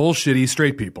 bullshitty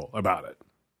straight people about it.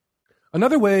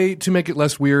 Another way to make it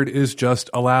less weird is just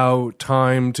allow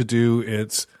time to do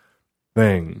its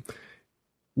thing.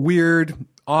 Weird,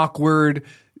 awkward,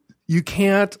 you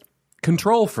can't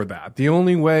control for that. The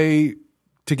only way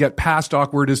to get past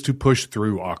awkward is to push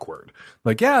through awkward.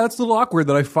 Like, yeah, that's a little awkward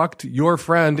that I fucked your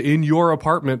friend in your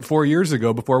apartment 4 years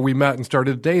ago before we met and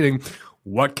started dating.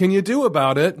 What can you do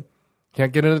about it?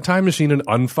 Can't get in a time machine and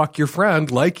unfuck your friend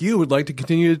like you would like to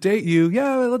continue to date you.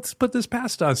 Yeah, let's put this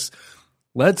past us.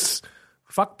 Let's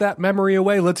fuck that memory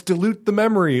away. Let's dilute the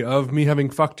memory of me having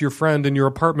fucked your friend in your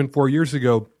apartment 4 years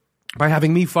ago by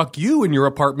having me fuck you in your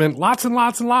apartment lots and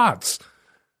lots and lots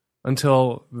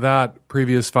until that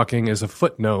previous fucking is a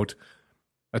footnote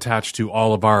attached to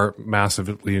all of our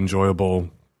massively enjoyable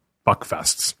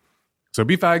fuckfests. So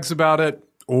be fags about it,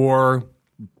 or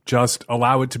just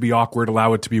allow it to be awkward,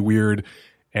 allow it to be weird,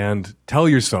 and tell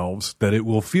yourselves that it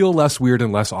will feel less weird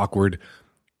and less awkward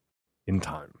in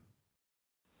time.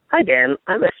 Hi, Dan.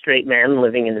 I'm a straight man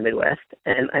living in the Midwest,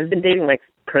 and I've been dating my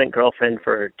current girlfriend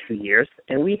for 2 years,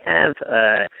 and we have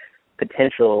a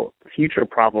potential future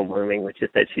problem looming, which is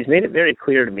that she's made it very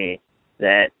clear to me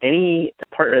that any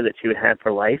partner that she would have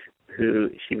for life who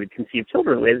she would conceive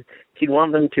children with, she'd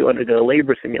want them to undergo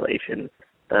labor simulation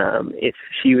if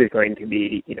she was going to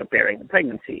be, bearing the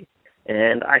pregnancy.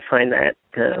 And I find that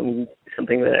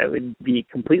something that I would be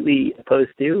completely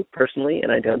opposed to personally,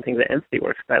 and I don't think that empathy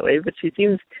works that way, but she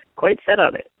seems quite set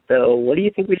on it. So what do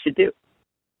you think we should do?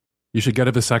 You should get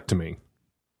a vasectomy.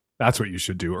 That's what you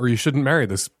should do, or you shouldn't marry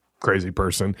this crazy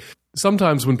person.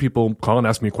 Sometimes when people call and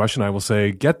ask me a question, I will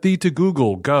say, get thee to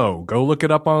Google, go look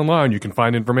it up online. You can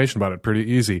find information about it pretty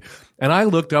easy. And I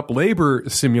looked up labor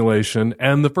simulation,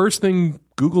 and the first thing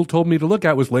Google told me to look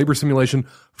at was labor simulation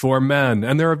for men.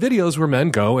 And there are videos where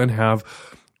men go and have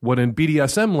what in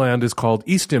BDSM land is called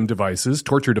e-stim devices,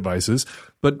 torture devices,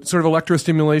 but sort of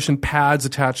electrostimulation pads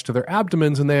attached to their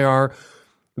abdomens, and they are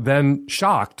then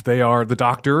shocked. They are the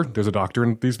doctor. There's a doctor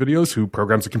in these videos who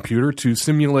programs a computer to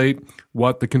simulate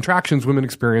what the contractions women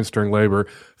experience during labor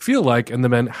feel like, and the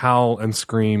men howl and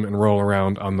scream and roll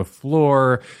around on the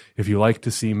floor. If you like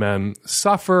to see men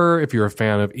suffer, if you're a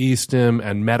fan of e-stim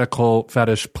and medical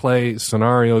fetish play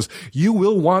scenarios, you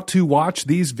will want to watch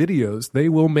these videos. They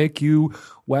will make you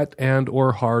wet and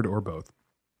or hard or both.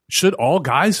 Should all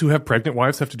guys who have pregnant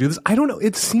wives have to do this? I don't know.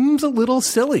 It seems a little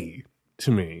silly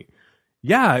to me.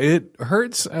 Yeah, it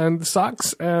hurts and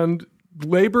sucks, and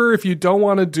labor, if you don't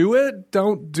want to do it,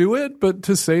 don't do it. But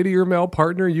to say to your male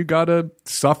partner, you got to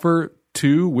suffer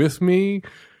too with me,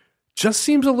 just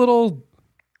seems a little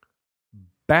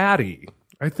batty.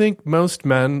 I think most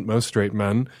men, most straight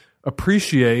men,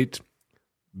 appreciate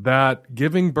that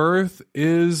giving birth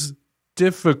is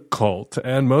difficult,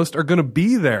 and most are going to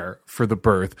be there for the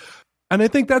birth. And I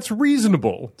think that's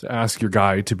reasonable to ask your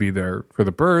guy to be there for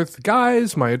the birth.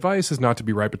 Guys, my advice is not to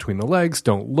be right between the legs.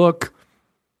 Don't look.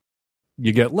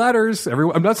 You get letters.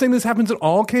 I'm not saying this happens in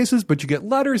all cases, but you get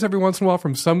letters every once in a while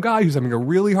from some guy who's having a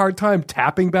really hard time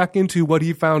tapping back into what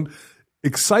he found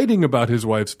exciting about his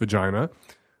wife's vagina.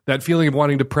 That feeling of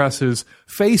wanting to press his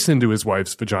face into his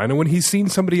wife's vagina when he's seen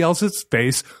somebody else's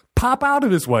face pop out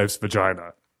of his wife's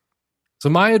vagina. So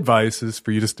my advice is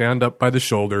for you to stand up by the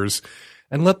shoulders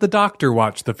and let the doctor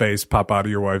watch the face pop out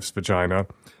of your wife's vagina.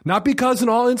 Not because in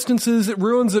all instances it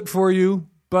ruins it for you,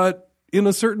 but in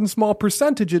a certain small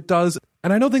percentage it does.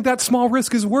 And I don't think that small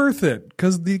risk is worth it,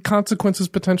 because the consequences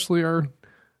potentially are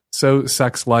so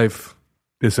sex life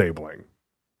disabling.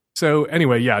 So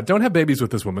anyway, yeah, don't have babies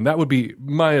with this woman. That would be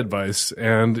my advice.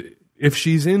 And if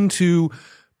she's into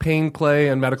pain play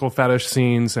and medical fetish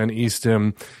scenes and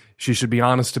e-stim, she should be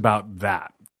honest about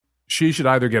that. She should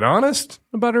either get honest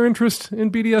about her interest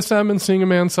in BDSM and seeing a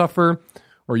man suffer,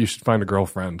 or you should find a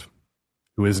girlfriend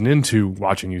who isn't into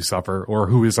watching you suffer or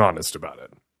who is honest about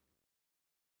it.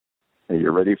 Are you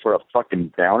ready for a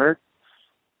fucking downer?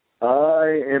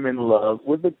 I am in love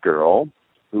with a girl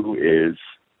who is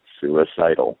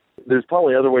suicidal. There's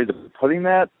probably other ways of putting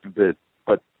that, but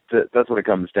that's what it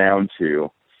comes down to.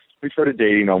 We started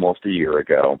dating almost a year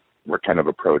ago. We're kind of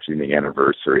approaching the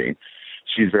anniversary.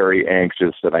 She's very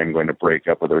anxious that I'm going to break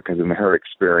up with her because in her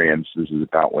experience, this is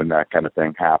about when that kind of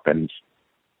thing happens.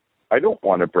 I don't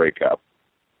want to break up.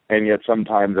 And yet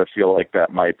sometimes I feel like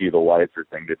that might be the wiser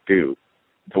thing to do.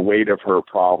 The weight of her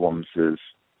problems is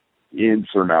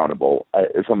insurmountable.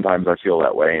 Sometimes I feel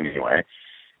that way anyway.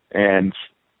 And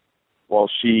while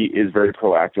she is very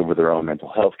proactive with her own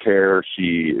mental health care,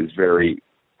 she is very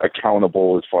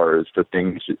accountable as far as the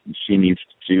things she needs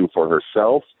to do for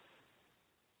herself,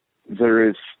 there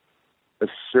is a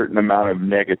certain amount of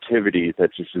negativity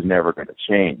that just is never going to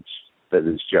change, that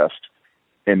is just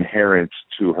inherent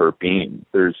to her being.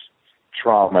 There's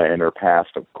trauma in her past,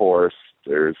 of course.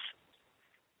 There's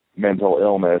mental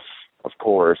illness, of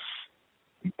course.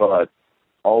 But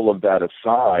all of that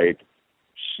aside,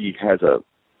 she has a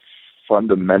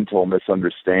fundamental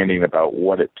misunderstanding about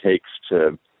what it takes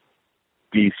to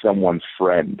be someone's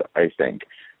friend, I think.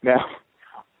 Now,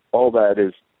 all that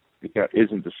is,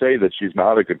 isn't to say that she's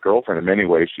not a good girlfriend. In many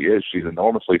ways she is. She's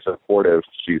enormously supportive.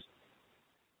 She's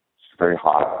very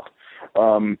hot.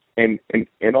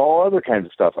 And all other kinds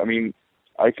of stuff. I mean,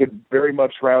 I could very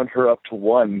much round her up to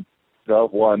the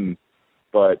one,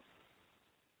 but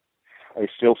I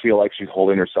still feel like she's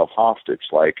holding herself hostage.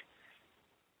 Like,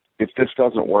 if this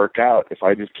doesn't work out, if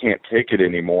I just can't take it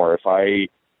anymore, if I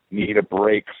need a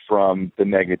break from the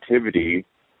negativity,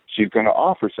 she's going to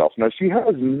off herself. Now, she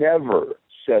has never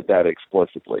said that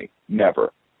explicitly,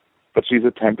 never. But she's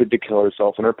attempted to kill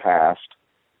herself in her past.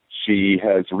 She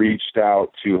has reached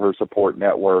out to her support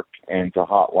network and to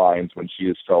hotlines when she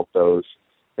has felt those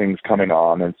things coming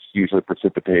on, and it's usually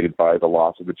precipitated by the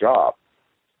loss of a job,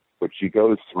 which she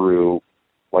goes through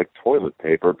like toilet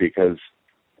paper because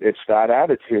it's that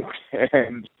attitude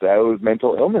and those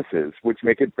mental illnesses, which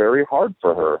make it very hard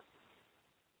for her.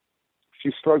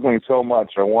 She's struggling so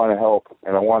much. I want to help,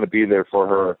 and I want to be there for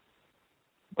her,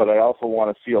 but I also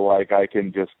want to feel like I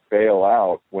can just bail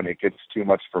out when it gets too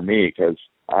much for me, because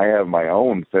I have my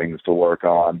own things to work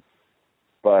on,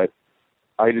 but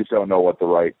I just don't know what the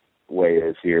right way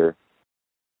is here.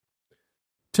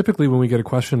 Typically, when we get a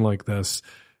question like this,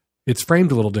 it's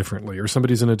framed a little differently, or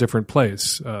somebody's in a different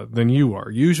place than you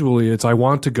are. Usually it's, I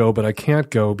want to go, but I can't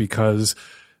go because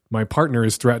my partner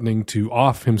is threatening to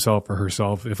off himself or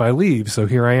herself if I leave. So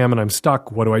here I am and I'm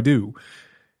stuck. What do I do?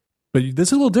 But this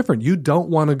is a little different. You don't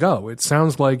want to go. It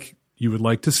sounds like you would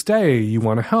like to stay. You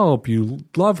want to help. You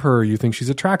love her. You think she's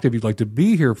attractive. You'd like to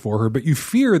be here for her, but you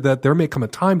fear that there may come a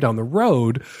time down the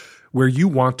road where you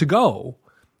want to go,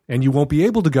 and you won't be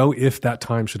able to go if that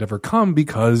time should ever come,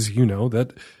 because you know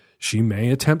that she may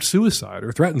attempt suicide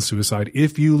or threaten suicide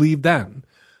if you leave then.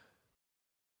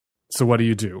 So what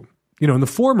do? You know, in the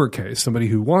former case, somebody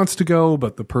who wants to go,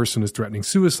 but the person is threatening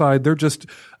suicide, they're just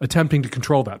attempting to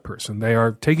control that person. They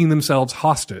are taking themselves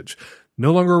hostage.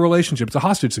 No longer a relationship. It's a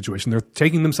hostage situation. They're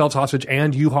taking themselves hostage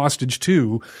and you hostage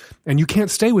too. And you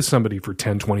can't stay with somebody for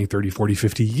 10, 20, 30, 40,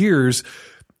 50 years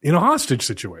in a hostage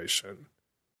situation.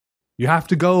 You have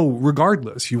to go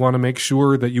regardless. You want to make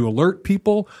sure that you alert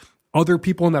people, other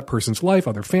people in that person's life,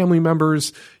 other family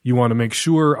members. You want to make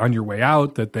sure on your way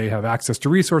out that they have access to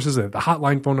resources, they have the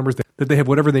hotline phone numbers, that they have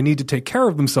whatever they need to take care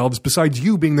of themselves besides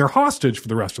you being their hostage for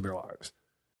the rest of their lives.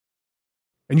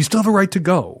 And you still have a right to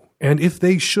go. And if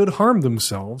they should harm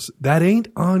themselves, that ain't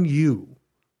on you.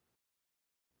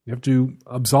 You have to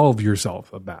absolve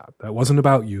yourself of that. That wasn't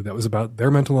about you. That was about their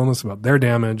mental illness, about their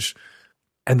damage.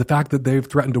 And the fact that they've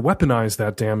threatened to weaponize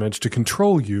that damage to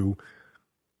control you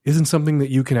isn't something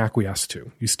that you can acquiesce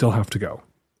to. You still have to go.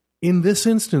 In this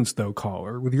instance, though,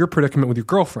 caller, with your predicament with your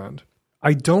girlfriend,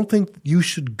 I don't think you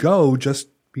should go just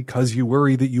because you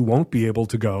worry that you won't be able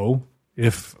to go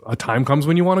if a time comes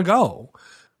when you want to go.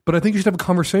 But I think you should have a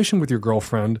conversation with your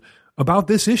girlfriend about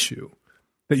this issue,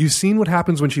 that you've seen what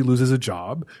happens when she loses a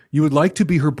job. You would like to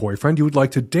be her boyfriend. You would like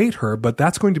to date her, but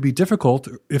that's going to be difficult,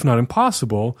 if not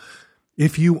impossible,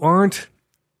 if you aren't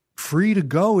free to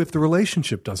go if the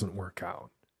relationship doesn't work out.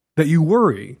 That you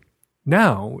worry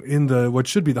now in what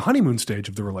should be the honeymoon stage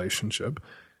of the relationship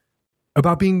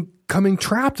about becoming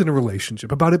trapped in a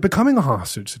relationship, about it becoming a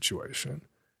hostage situation.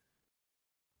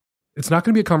 It's not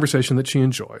going to be a conversation that she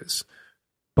enjoys.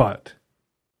 But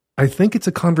I think it's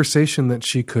a conversation that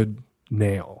she could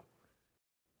nail,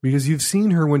 because you've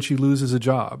seen her when she loses a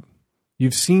job.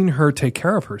 You've seen her take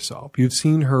care of herself. You've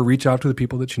seen her reach out to the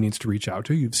people that she needs to reach out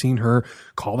to. You've seen her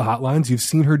call the hotlines. You've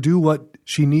seen her do what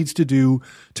she needs to do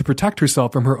to protect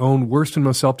herself from her own worst and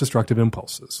most self-destructive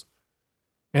impulses.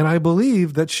 And I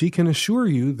believe that she can assure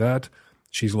you that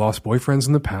she's lost boyfriends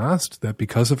in the past, that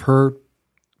because of her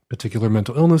particular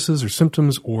mental illnesses or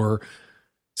symptoms or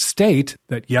state,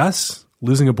 that yes,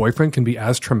 losing a boyfriend can be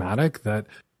as traumatic, that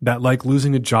like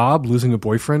losing a job, losing a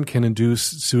boyfriend can induce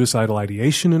suicidal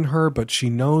ideation in her, but she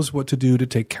knows what to do to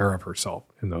take care of herself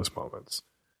in those moments.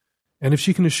 And if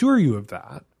she can assure you of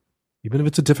that, even if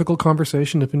it's a difficult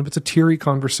conversation, even if it's a teary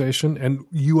conversation, and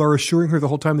you are assuring her the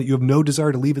whole time that you have no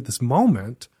desire to leave at this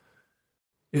moment,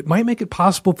 it might make it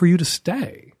possible for you to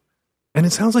stay. And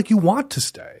it sounds like you want to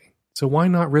stay. So why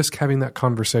not risk having that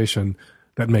conversation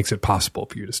that makes it possible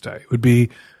for you to stay? It would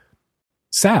be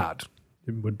sad.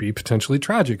 It would be potentially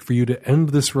tragic for you to end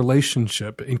this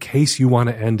relationship in case you want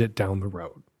to end it down the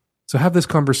road. So have this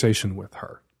conversation with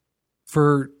her.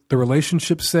 For the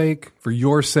relationship's sake, for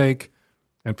your sake,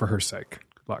 and for her sake.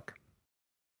 Good luck.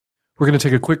 We're going to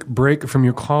take a quick break from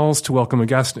your calls to welcome a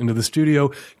guest into the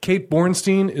studio. Kate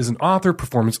Bornstein is an author,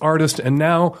 performance artist, and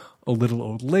now a little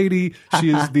old lady. She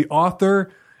is the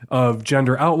author of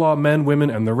Gender Outlaw, Men,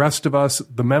 Women, and the Rest of Us,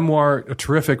 the memoir, a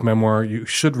terrific memoir. You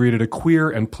should read it, A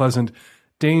Queer and Pleasant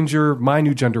Danger, my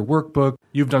new gender workbook.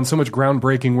 You've done so much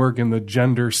groundbreaking work in the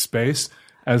gender space,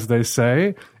 as they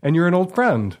say, and you're an old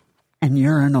friend. And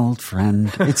you're an old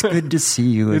friend. It's good to see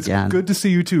you again. It's good to see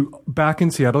you too. Back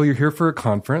in Seattle, you're here for a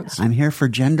conference. I'm here for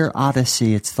Gender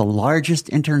Odyssey. It's the largest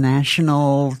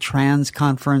international trans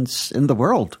conference in the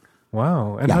world.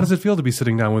 Wow. And how does it feel to be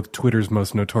sitting down with Twitter's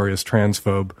most notorious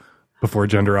transphobe before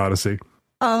Gender Odyssey?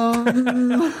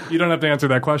 You don't have to answer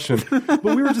that question. But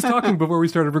we were just talking before we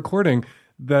started recording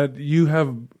that you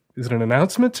have, is it an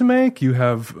announcement to make? You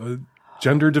have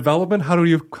gender development? How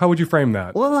would you frame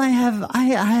that? Well, I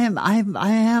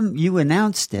am, you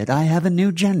announced it. I have a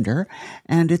new gender,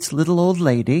 and it's little old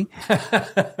lady.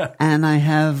 And I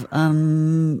have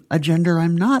a gender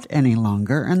I'm not any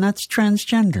longer, and that's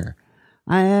transgender.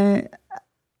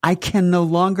 I can no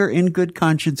longer in good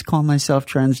conscience call myself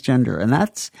transgender, and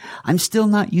I'm still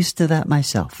not used to that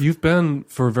myself. You've been,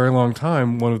 for a very long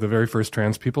time, one of the very first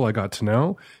trans people I got to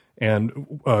know,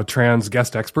 and a trans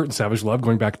guest expert in Savage Love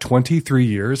going back 23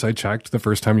 years. I checked the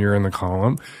first time you were in the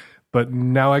column. But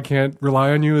now I can't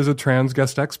rely on you as a trans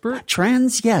guest expert?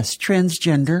 Trans, yes.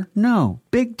 Transgender, no.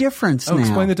 Big difference now.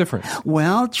 Explain the difference.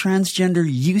 Well, transgender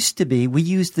used to be, we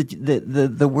used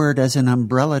the word as an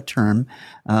umbrella term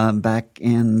back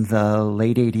in the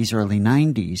late 80s, early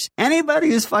 90s. Anybody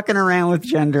who's fucking around with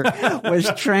gender was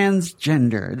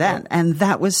transgender.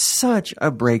 That was such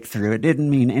a breakthrough. It didn't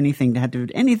mean anything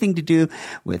to do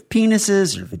with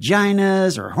penises or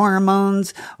vaginas or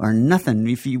hormones or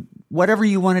nothing. Whatever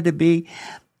you wanted to be,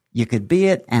 you could be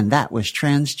it, and that was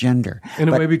transgender. In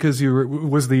a way, because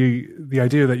was the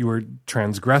idea that you were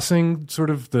transgressing sort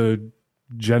of the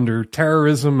gender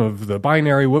terrorism of the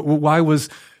binary. Why was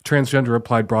transgender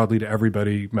applied broadly to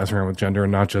everybody messing around with gender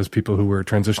and not just people who were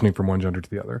transitioning from one gender to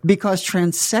the other? Because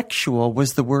transsexual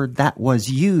was the word that was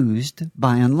used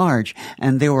by and large.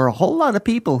 And there were a whole lot of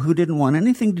people who didn't want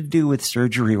anything to do with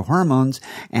surgery or hormones,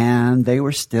 and they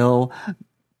were still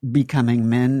becoming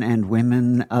men and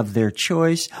women of their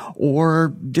choice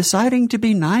or deciding to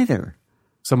be neither.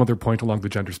 Some other point along the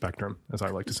gender spectrum, as I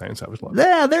like to say in Savage Love.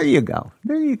 Yeah, there you go.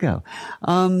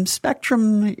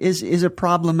 Spectrum is a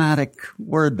problematic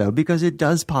word, though, because it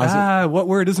does posit. What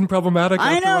word isn't problematic?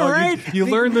 I know, right? You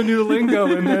learn the new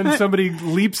lingo, and then somebody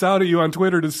leaps out at you on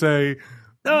Twitter to say,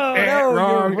 wrong.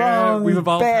 You're wrong. We've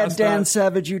evolved Bad past Dan that.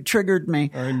 Savage, you triggered me.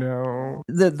 I know.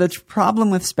 The problem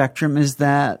with Spectrum is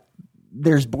that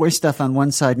there's boy stuff on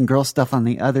one side and girl stuff on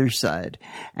the other side.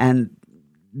 And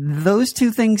those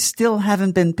two things still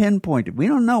haven't been pinpointed. We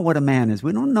don't know what a man is.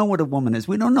 We don't know what a woman is.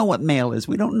 We don't know what male is.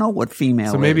 We don't know what female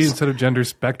is. So maybe instead of gender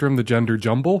spectrum, the gender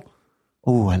jumble?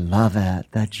 Oh, I love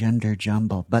that gender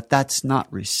jumble. But that's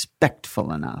not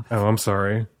respectful enough. Oh, I'm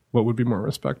sorry. What would be more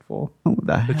respectful? Who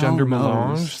the hell gender knows?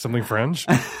 melange? Something French?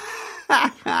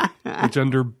 The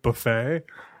gender buffet?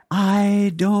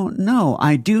 I don't know.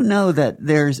 I do know that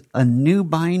there's a new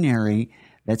binary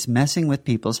that's messing with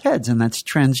people's heads, and that's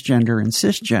transgender and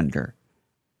cisgender.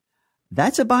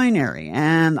 That's a binary,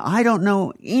 and I don't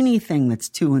know anything that's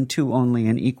two and two only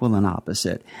and equal and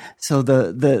opposite. So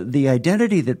the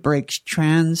identity that breaks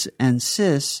trans and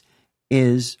cis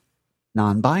is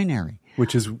non-binary.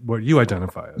 Which is what you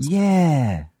identify as.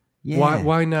 Yeah.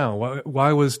 Why now?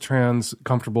 Why was trans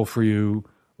comfortable for you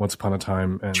once upon a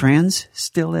time? And trans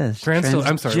still is.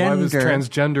 I'm sorry. Why was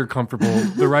transgender comfortable?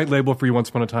 The right label for you once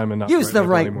upon a time and not use the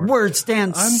right anymore? word,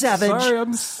 Stan Savage.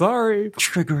 I'm sorry.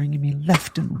 Triggering me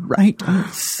left and right.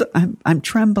 I'm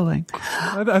trembling.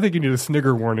 I think you need a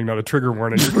snigger warning, not a trigger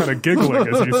warning. You're kind of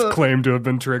giggling as you claim to have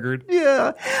been triggered.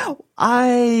 Yeah.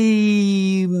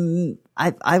 I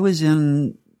was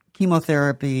in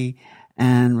chemotherapy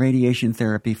and radiation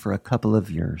therapy for a couple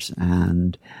of years,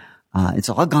 and it's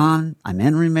all gone. I'm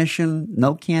in remission.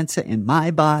 No cancer in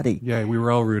my body. Yeah, we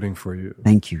were all rooting for you.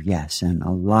 Thank you. Yes, and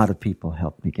a lot of people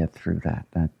helped me get through that.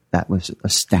 That was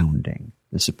astounding,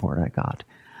 the support I got.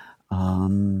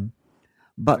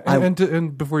 But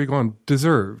and before you go on,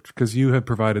 deserved, because you have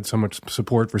provided so much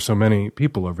support for so many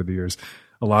people over the years.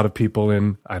 A lot of people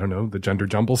in, I don't know, the gender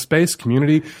jumble space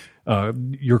community.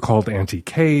 You're called Auntie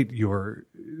Kate. You're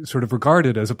sort of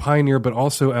regarded as a pioneer, but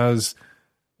also as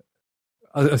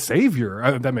a savior.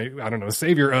 A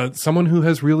savior. Someone who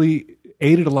has really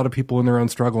aided a lot of people in their own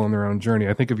struggle and their own journey.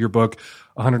 I think of your book,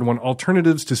 101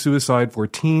 Alternatives to Suicide for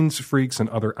Teens, Freaks, and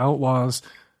Other Outlaws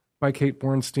by Kate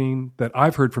Bornstein, that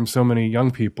I've heard from so many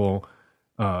young people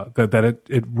that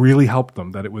it really helped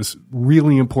them, that it was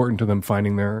really important to them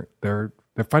finding their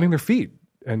feet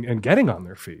and getting on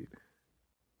their feet.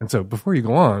 And so before you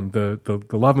go on, the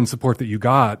love and support that you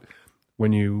got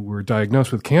when you were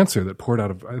diagnosed with cancer that poured out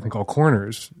of, I think, all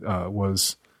corners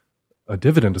was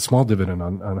a small dividend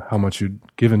on how much you'd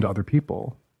given to other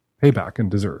people. Payback and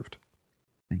deserved.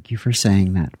 Thank you for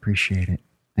saying that. Appreciate it.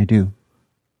 I do.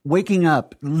 waking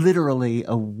up literally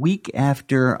a week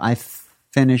after I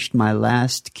finished my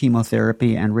last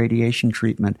chemotherapy and radiation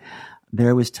treatment,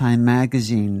 there was Time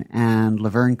magazine and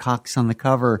Laverne Cox on the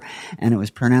cover, and it was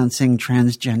pronouncing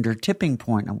transgender tipping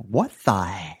point. I'm, what the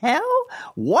hell?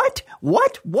 What?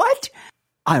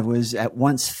 I was at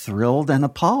once thrilled and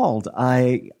appalled.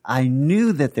 I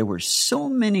knew that there were so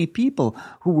many people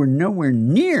who were nowhere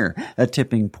near a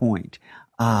tipping point.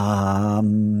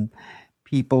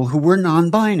 People who were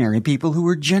non-binary, people who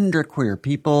were genderqueer,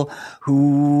 people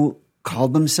who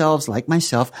called themselves, like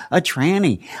myself, a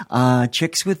tranny,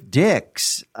 chicks with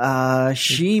dicks,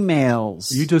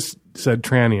 she-males. You just said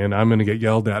tranny, and I'm going to get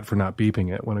yelled at for not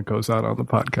beeping it when it goes out on the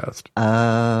podcast.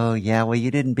 Oh, yeah. Well,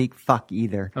 you didn't beep fuck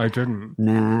either. I didn't.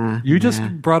 Nah. You just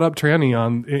brought up tranny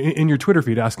in your Twitter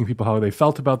feed, asking people how they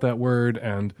felt about that word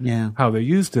and how they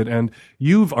used it. And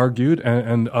you've argued,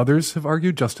 and others have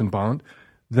argued, Justin Bond,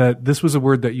 that this was a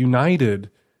word that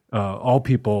united all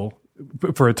people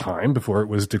for a time before it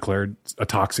was declared a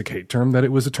toxic hate term, that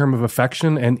it was a term of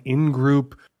affection and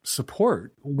in-group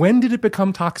support. When did it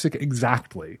become toxic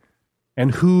exactly?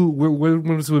 And when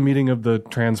was the meeting of the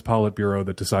Trans Politburo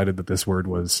that decided that this word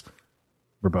was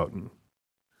verboten?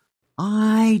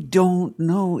 I don't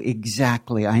know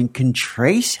exactly. I can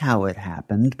trace how it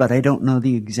happened, but I don't know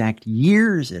the exact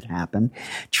years it happened.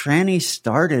 Tranny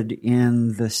started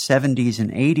in the 70s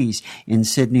and 80s in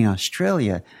Sydney,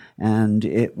 Australia, and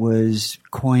it was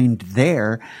coined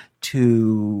there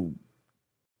to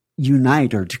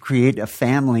unite or to create a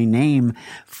family name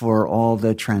for all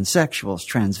the transsexuals,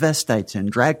 transvestites,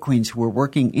 and drag queens who were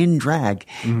working in drag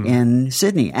in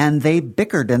Sydney. And they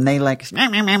bickered and they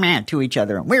to each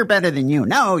other. We're better than you.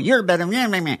 No, you're better.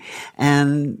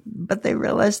 But they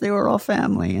realized they were all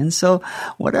family. And so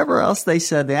whatever else they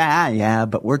said,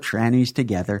 but we're trannies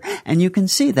together. And you can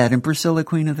see that in Priscilla,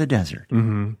 Queen of the Desert.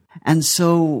 Mm-hmm. And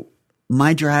so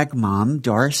my drag mom,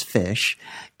 Doris Fish,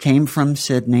 came from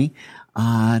Sydney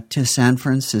to San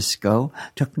Francisco,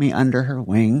 took me under her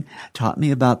wing, taught me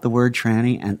about the word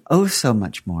tranny and oh so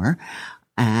much more.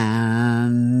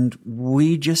 And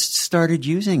we just started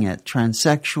using it.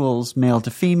 Transsexuals, male to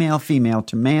female, female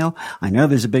to male. I know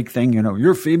there's a big thing,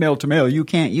 you're female to male, you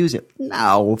can't use it.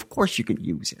 No, of course you can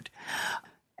use it.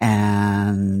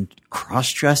 And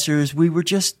cross-dressers, we were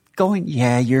just going,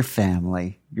 you're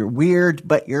family. You're weird,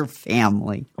 but you're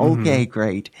family. Okay,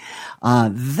 great.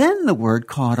 Then the word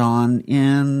caught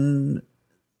on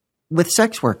with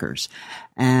sex workers.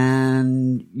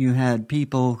 And you had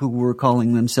people who were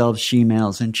calling themselves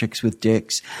she-males and chicks with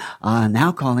dicks,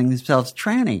 now calling themselves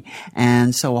tranny.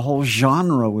 And so a whole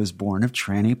genre was born of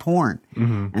tranny porn.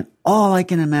 Mm-hmm. And all I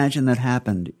can imagine that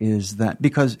happened is that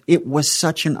because it was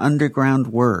such an underground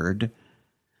word,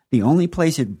 the only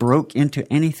place it broke into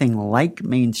anything like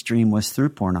mainstream was through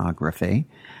pornography,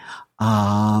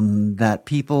 that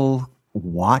people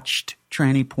watched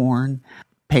tranny porn,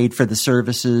 paid for the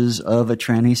services of a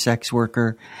tranny sex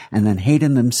worker, and then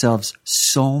hated themselves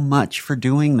so much for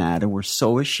doing that and were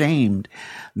so ashamed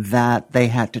that they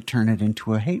had to turn it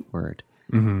into a hate word.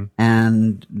 Mm-hmm.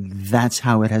 And that's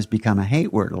how it has become a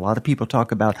hate word. A lot of people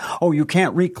talk about, you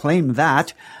can't reclaim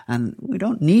that. And we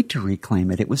don't need to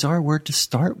reclaim it. It was our word to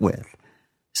start with.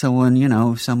 So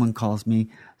when, someone calls me,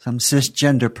 some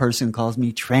cisgender person calls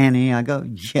me tranny, I go,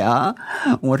 yeah,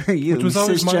 what are you,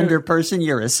 cisgender person?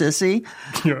 You're a sissy?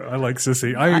 Yeah, I like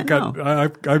sissy.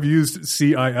 I've used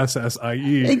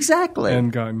CISSIE. Exactly.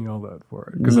 And gotten yelled at for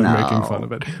it because I'm making fun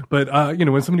of it. But,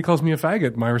 when somebody calls me a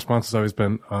faggot, my response has always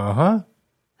been,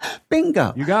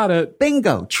 Bingo. You got it.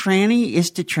 Bingo. Tranny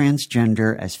is to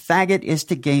transgender as faggot is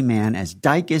to gay man, as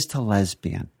dyke is to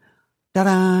lesbian.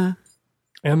 Ta-da.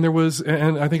 And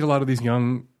I think a lot of these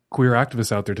young queer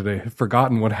activists out there today have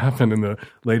forgotten what happened in the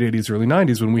late 80s, early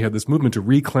 90s when we had this movement to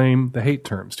reclaim the hate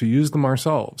terms, to use them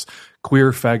ourselves.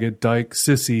 Queer, faggot, dyke,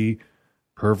 sissy,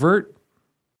 pervert,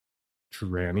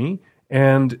 tranny.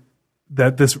 And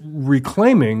that this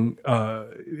reclaiming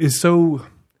is so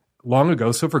long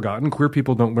ago, so forgotten. Queer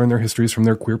people don't learn their histories from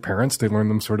their queer parents. They learn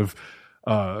them sort of,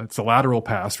 it's a lateral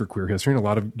pass for queer history. And a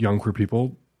lot of young queer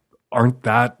people aren't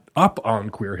that up on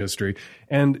queer history.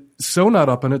 And so not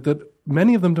up on it that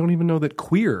many of them don't even know that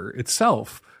queer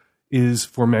itself is,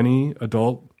 for many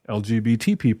adult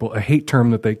LGBT people, a hate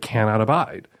term that they cannot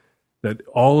abide. That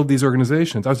all of these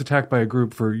organizations, I was attacked by a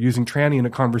group for using tranny in a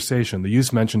conversation. The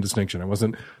use mentioned distinction. I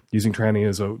wasn't using tranny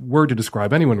as a word to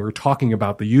describe anyone. We were talking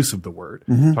about the use of the word,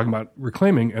 talking about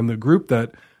reclaiming. And the group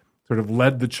that sort of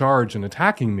led the charge in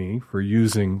attacking me for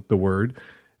using the word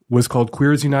was called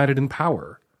Queers United in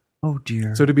Power. Oh,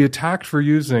 dear. So to be attacked for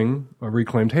using a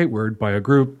reclaimed hate word by a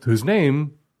group whose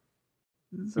name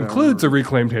includes a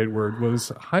reclaimed hate word was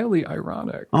highly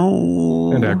ironic.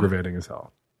 Oh. And aggravating as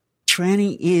hell.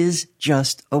 Tranny is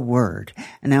just a word.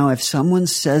 Now, if someone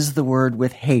says the word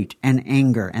with hate and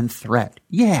anger and threat,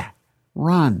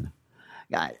 run.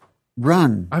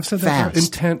 Run. I've said fast. that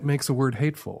intent makes a word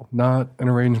hateful, not an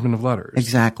arrangement of letters.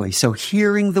 Exactly. So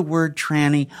hearing the word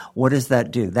tranny, what does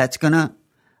that do?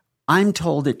 I'm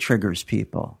told it triggers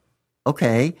people.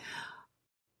 Okay.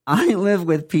 I live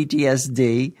with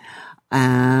PTSD.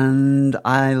 And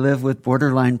I live with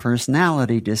borderline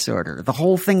personality disorder. The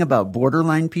whole thing about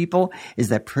borderline people is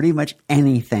that pretty much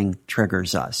anything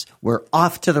triggers us. We're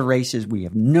off to the races. We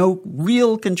have no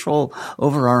real control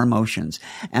over our emotions.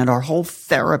 And our whole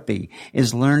therapy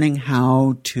is learning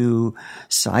how to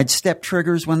sidestep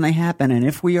triggers when they happen. And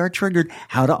if we are triggered,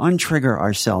 how to untrigger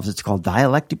ourselves. It's called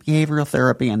dialectic behavioral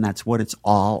therapy, and that's what it's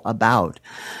all about.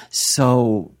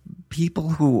 So people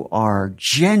who are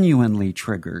genuinely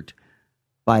triggered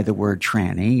by the word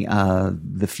tranny,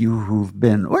 the few who've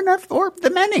been, or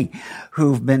the many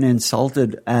who've been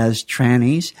insulted as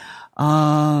trannies,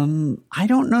 I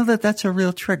don't know that that's a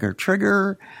real trigger.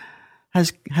 Trigger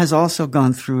has also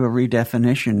gone through a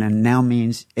redefinition and now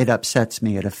means it upsets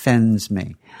me, it offends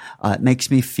me, it makes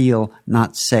me feel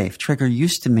not safe. Trigger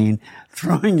used to mean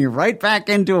throwing you right back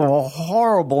into a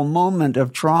horrible moment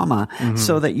of trauma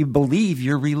so that you believe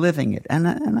you're reliving it. And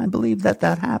I believe that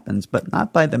happens, but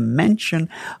not by the mention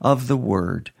of the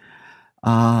word.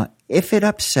 If it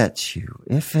upsets you,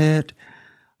 if it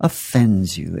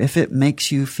offends you, if it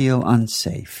makes you feel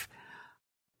unsafe,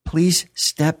 please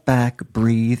step back,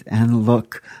 breathe, and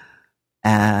look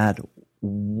at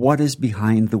what is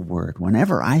behind the word.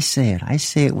 Whenever I say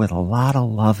it with a lot of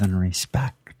love and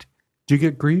respect. Do you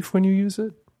get grief when you use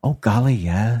it? Oh, golly,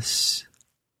 yes.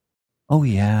 Oh,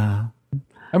 yeah.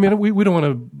 I mean, we don't want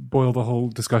to boil the whole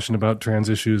discussion about trans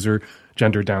issues or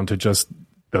gender down to just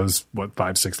those,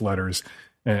 5-6 letters.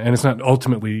 And it's not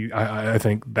ultimately, I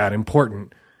think, that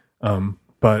important.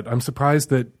 But I'm surprised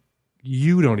that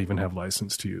you don't even have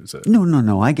license to use it.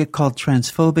 No. I get called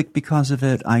transphobic because of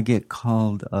it. I get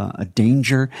called a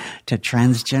danger to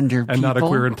transgender people. And not a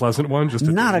queer and pleasant one? Just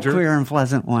not danger? a queer and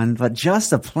pleasant one, but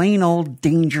just a plain old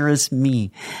dangerous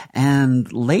me.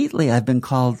 And lately I've been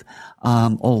called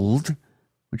old,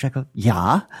 which I go,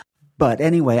 yeah. But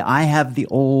anyway, I have the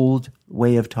old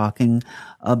way of talking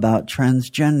about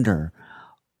transgender.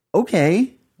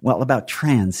 Okay. Well, about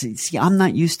trans. See, I'm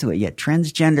not used to it yet.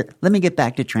 Transgender. Let me get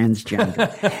back to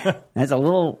transgender. That's a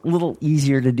little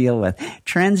easier to deal with.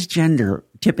 Transgender,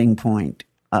 tipping point.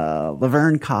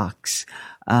 Laverne Cox.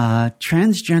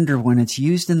 Transgender, when it's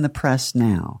used in the press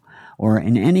now or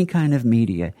in any kind of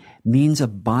media, means a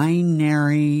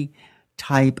binary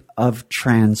type of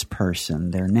trans person.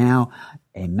 They're now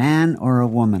a man or a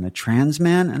woman, a trans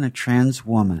man and a trans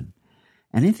woman.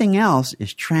 Anything else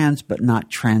is trans but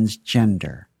not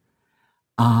transgender.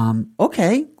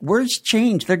 Okay, words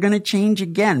change. They're going to change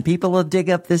again. People will dig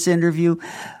up this interview.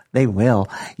 They will.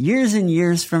 Years and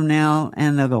years from now,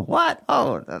 and they'll go, what?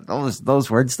 Oh,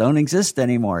 those words don't exist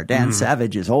anymore. Dan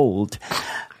Savage is old.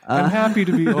 I'm happy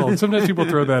to be old. Sometimes people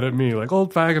throw that at me, like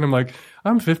old fag, and I'm like,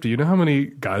 I'm 50. You know how many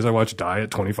guys I watch die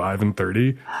at 25 and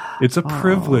 30? It's a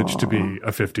privilege to be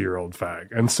a 50-year-old fag.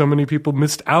 And so many people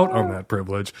missed out on that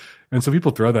privilege. And so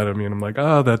people throw that at me, and I'm like,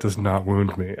 oh, that does not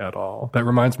wound me at all. That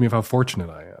reminds me of how fortunate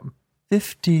I am.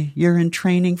 50. You're in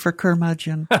training for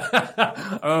curmudgeon.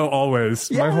 Oh, always.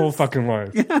 Yes. My whole fucking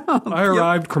life. Yeah, I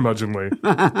arrived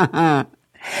curmudgeonly.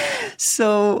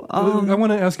 So I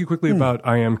want to ask you quickly about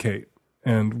I Am Kate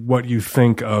and what you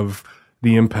think of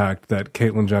the impact that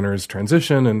Caitlyn Jenner's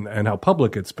transition and how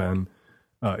public it's been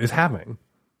is having.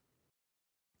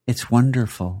 It's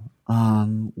wonderful.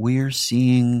 We're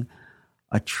seeing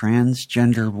a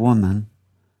transgender woman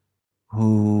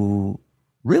who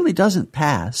really doesn't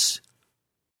pass,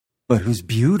 but who's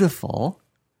beautiful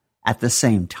at the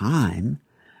same time.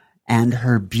 And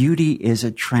her beauty is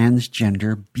a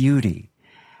transgender beauty.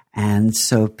 And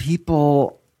so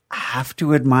people have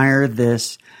to admire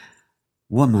this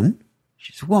woman.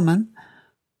 She's a woman,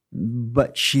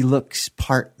 but she looks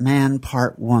part man,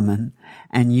 part woman.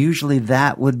 And usually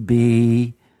that would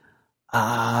be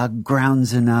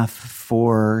grounds enough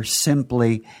for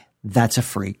simply, that's a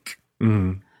freak.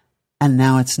 Mm-hmm. And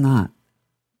now it's not.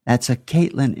 That's a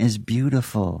Caitlyn is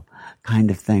beautiful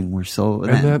kind of thing.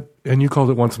 And you called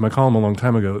it once in my column a long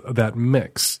time ago, that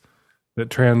mix. That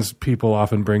trans people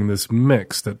often bring this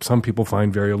mix that some people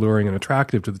find very alluring and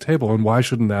attractive to the table. And why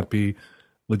shouldn't that be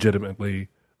legitimately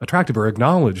attractive or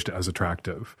acknowledged as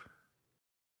attractive?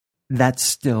 that's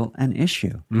still an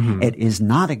issue. Mm-hmm. It is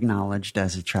not acknowledged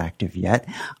as attractive yet.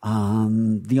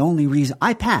 The only reason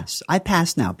I pass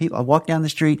now. I walk down the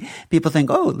street. People think,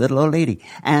 oh, little old lady.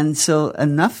 And so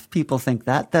enough people think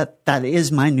that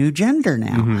is my new gender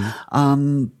now.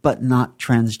 Mm-hmm. But not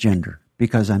transgender,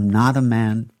 because I'm not a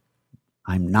man.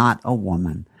 I'm not a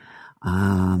woman.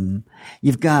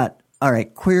 You've got, all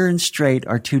right, queer and straight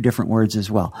are two different words as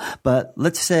well. But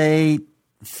let's say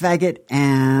faggot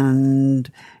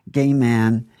and gay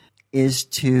man is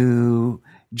to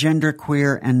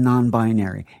genderqueer and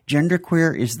non-binary.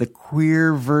 Genderqueer is the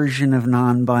queer version of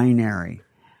non-binary.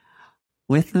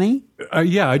 With me?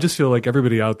 Yeah, I just feel like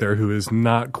everybody out there who is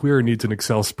not queer needs an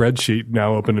Excel spreadsheet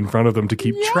now open in front of them to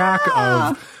keep track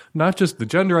of not just the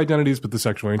gender identities, but the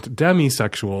sexual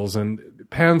demisexuals and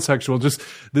pansexual.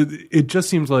 It just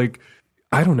seems like,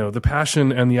 I don't know, the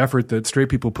passion and the effort that straight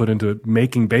people put into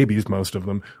making babies, most of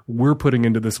them, we're putting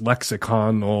into this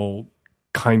lexiconal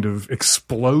kind of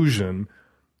explosion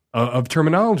of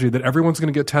terminology that everyone's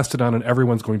going to get tested on and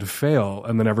everyone's going to fail,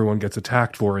 and then everyone gets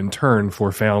attacked in turn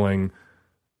for failing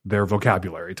their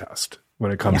vocabulary test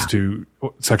when it comes to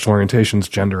sexual orientations,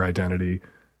 gender identity.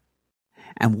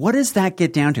 And what does that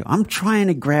get down to? I'm trying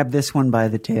to grab this one by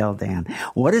the tail, Dan.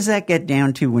 What does that get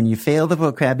down to when you fail the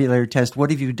vocabulary test?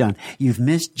 What have you done? You've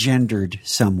misgendered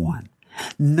someone.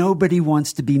 Nobody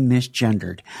wants to be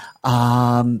misgendered.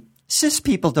 Cis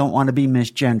people don't want to be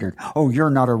misgendered. Oh, you're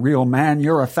not a real man.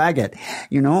 You're a faggot.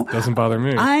 Doesn't bother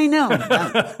me. I know,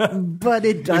 but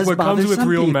it does bother some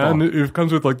people. It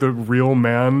comes with like the real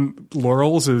man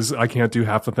laurels is I can't do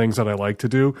half the things that I like to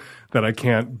do, that I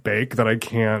can't bake, that I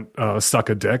can't suck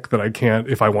a dick, that I can't,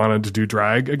 if I wanted to do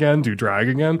drag again.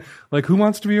 Like, who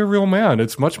wants to be a real man?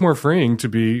 It's much more freeing to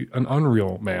be an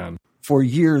unreal man. For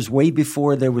years, way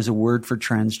before there was a word for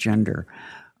transgender,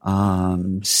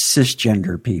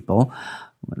 cisgender people,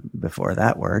 before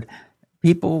that word,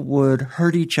 people would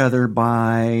hurt each other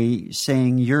by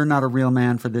saying, you're not a real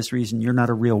man for this reason. You're not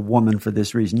a real woman for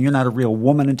this reason. You're not a real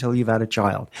woman until you've had a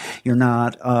child. You're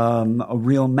not a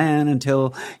real man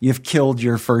until you've killed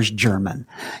your first German.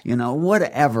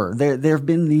 Whatever. There have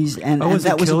been these.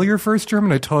 Kill your first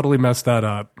German? I totally messed that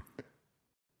up.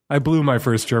 I blew my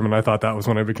first German. I thought that was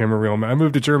when I became a real man. I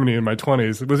moved to Germany in my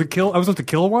 20s. Was it kill? I was supposed to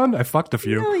kill one? I fucked a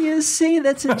few. No, you see,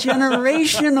 that's a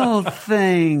generational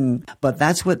thing. But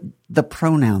that's what the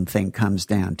pronoun thing comes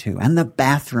down to, and the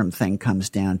bathroom thing comes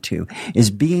down to,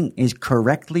 is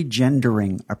correctly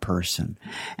gendering a person.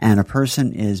 And a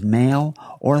person is male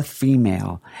or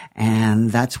female. And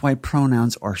that's why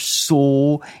pronouns are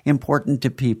so important to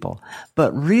people.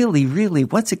 But really,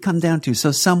 what's it come down to?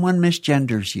 So someone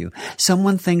misgenders you.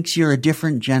 Someone thinks you're a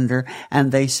different gender,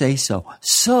 and they say so.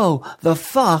 So the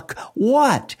fuck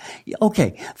what?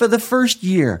 Okay, for the first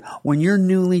year, when you're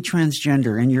newly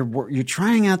transgender and you're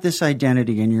trying out this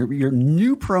identity, and your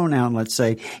new pronoun, let's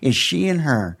say, is she and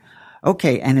her.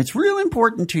 Okay, and it's real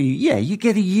important to you. Yeah, you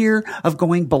get a year of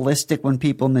going ballistic when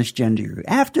people misgender you.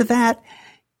 After that,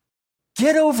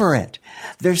 get over it.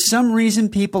 There's some reason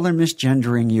people are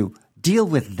misgendering you. Deal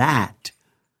with that.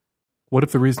 What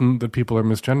if the reason that people are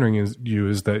misgendering you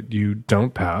is that you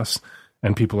don't pass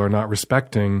and people are not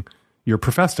respecting your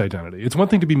professed identity? It's one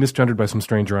thing to be misgendered by some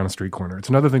stranger on a street corner. It's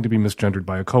another thing to be misgendered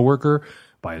by a coworker,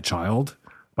 by a child,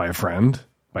 by a friend,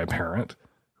 by a parent.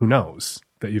 Who knows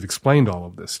that you've explained all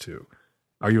of this to?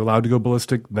 Are you allowed to go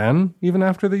ballistic then, even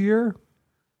after the year?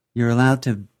 You're allowed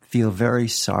to feel very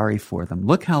sorry for them.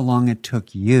 Look how long it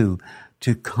took you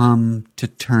to come to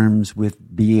terms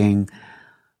with being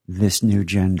this new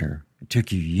gender. It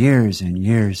took you years and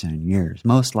years and years.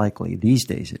 Most likely, these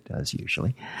days it does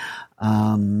usually.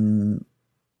 My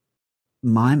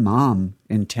mom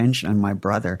and my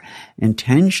brother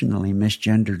intentionally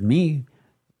misgendered me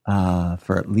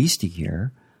for at least a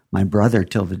year. My brother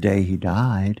till the day he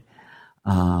died.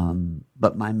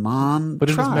 But my mom But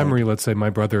in tried. his memory, let's say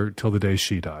my brother till the day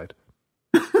she died.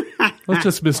 Let's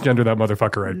just misgender that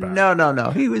motherfucker right back.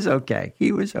 No. He was okay.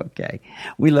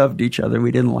 We loved each other.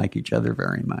 We didn't like each other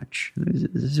very much.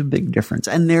 There's a big difference.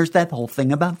 And there's that whole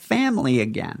thing about family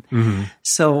again. Mm-hmm.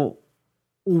 So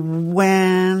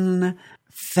when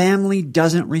family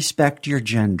doesn't respect your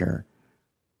gender,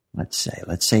 let's say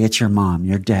it's your mom,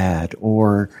 your dad,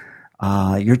 or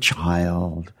your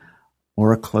child,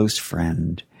 or a close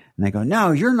friend, and they go,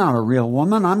 no, you're not a real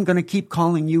woman. I'm going to keep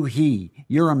calling you he.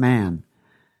 You're a man.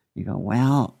 You go,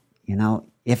 well,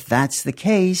 if that's the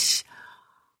case,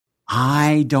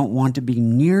 I don't want to be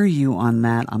near you on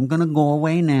that. I'm going to go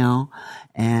away now.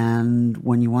 And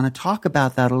when you want to talk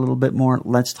about that a little bit more,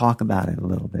 let's talk about it a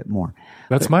little bit more.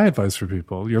 That's my advice for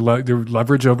people. Your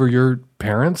leverage over your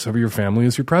parents, over your family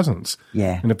is your presence.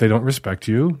 Yeah. And if they don't respect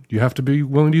you, you have to be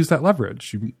willing to use that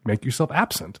leverage. You make yourself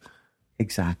absent.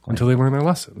 Exactly. Until they learn their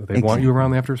lesson. If they want you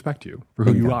around, they have to respect you for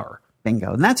who you are.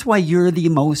 Bingo. And that's why you're the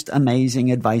most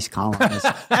amazing advice columnist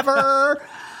ever.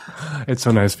 It's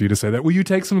so nice for you to say that. Will you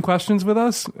take some questions with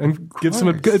us and give some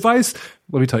advice?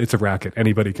 Let me tell you, it's a racket.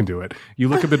 Anybody can do it. You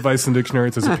look up advice in the dictionary.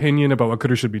 It says opinion about what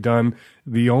could or should be done.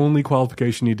 The only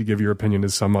qualification you need to give your opinion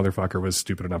is some motherfucker was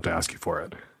stupid enough to ask you for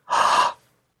it.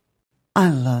 I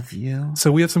love you.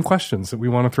 So we have some questions that we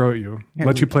want to throw at you.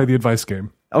 Let you play the advice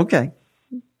game. Okay.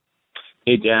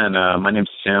 Hey, Dan. My name's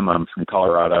Tim. I'm from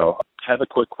Colorado. I have a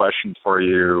quick question for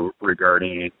you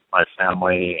regarding my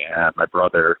family and my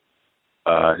brother,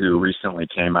 who recently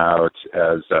came out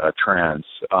as trans.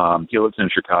 He lives in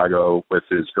Chicago with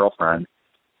his girlfriend,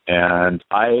 and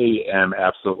I am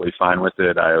absolutely fine with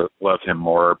it. I love him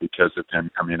more because of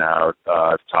him coming out.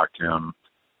 I've talked to him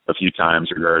a few times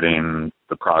regarding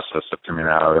the process of coming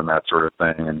out and that sort of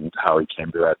thing and how he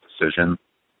came to that decision.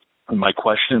 And my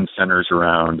question centers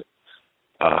around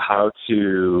how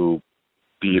to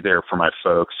be there for my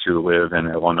folks who live in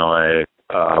Illinois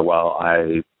while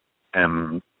I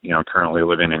am, currently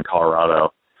living in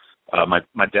Colorado.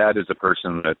 My dad is a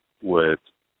person that would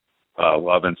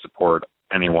love and support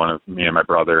any one of me and my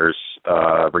brothers,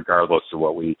 regardless of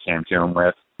what we came to him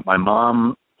with. My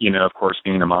mom, of course,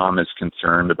 being a mom, is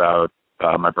concerned about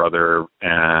my brother,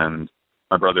 and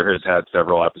my brother has had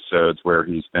several episodes where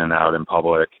he's been out in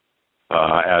public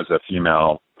as a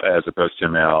female as opposed to a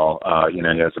male. He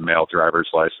has a male driver's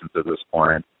license at this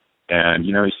point. And,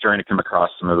 he's starting to come across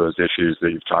some of those issues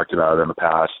that you've talked about in the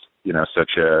past,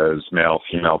 such as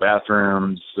male-female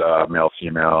bathrooms,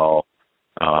 male-female,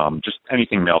 just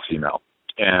anything male-female.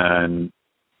 And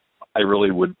I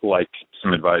really would like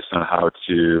some advice on how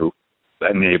to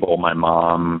enable my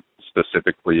mom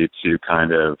specifically to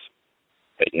kind of,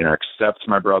 accept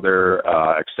my brother,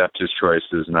 accept his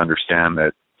choices, and understand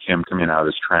that him coming out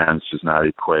as trans does not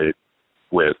equate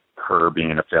with her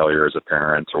being a failure as a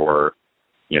parent or,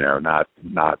 not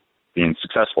being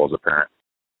successful as a parent.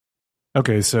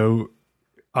 Okay, so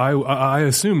I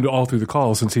assumed all through the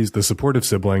call, since he's the supportive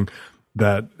sibling,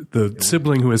 that the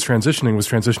sibling who was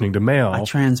transitioning to male. A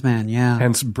trans man, yeah.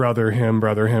 Hence brother, him.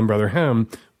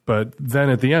 But then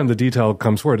at the end, the detail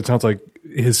comes forward. It sounds like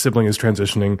his sibling is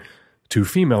transitioning to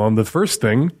female. And the first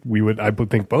thing I would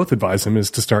think both advise him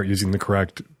is to start using the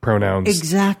correct pronouns.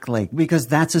 Exactly, because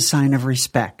that's a sign of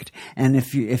respect. And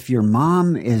if your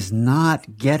mom is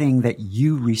not getting that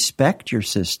you respect your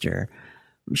sister,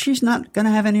 she's not going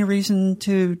to have any reason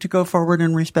to go forward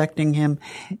in respecting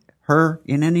her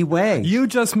in any way. You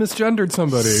just misgendered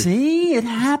somebody. See, it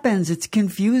happens. It's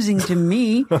confusing to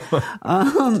me.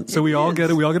 So we all get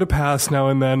it. We all get a pass now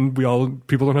and then.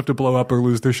 People don't have to blow up or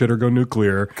lose their shit or go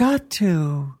nuclear. Got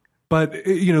to. But,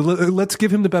 let's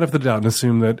give him the benefit of the doubt and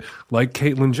assume that, like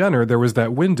Caitlyn Jenner, there was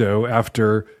that window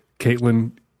after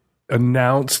Caitlyn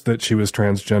announced that she was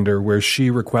transgender where she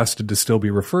requested to still be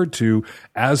referred to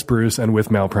as Bruce and with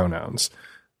male pronouns.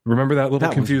 Remember that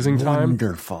little confusing time?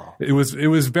 Wonderful. It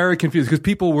was very confusing because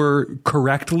people were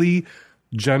correctly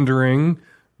gendering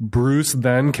Bruce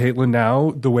then, Caitlyn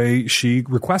now, the way she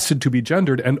requested to be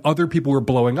gendered, and other people were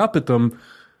blowing up at them,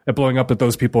 blowing up at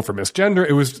those people for misgender.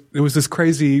 It was this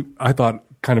crazy, I thought,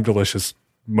 kind of delicious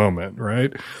moment,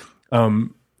 right?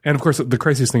 And of course, the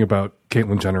craziest thing about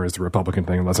Caitlyn Jenner is the Republican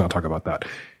thing, and let's not talk about that.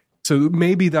 So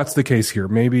maybe that's the case here.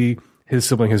 Maybe his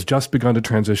sibling has just begun to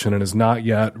transition and is not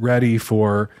yet ready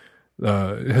for,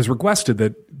 has requested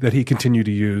that he continue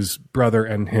to use brother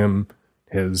and him,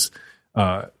 his.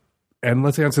 And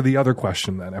let's answer the other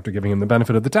question then, after giving him the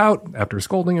benefit of the doubt, after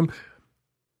scolding him.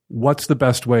 What's the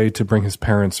best way to bring his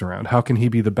parents around? How can he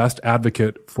be the best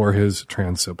advocate for his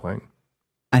trans sibling?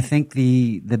 I think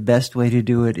the best way to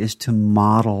do it is to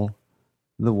model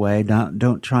the way.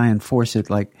 Don't try and force it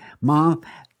like, Mom,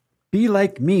 be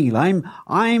like me.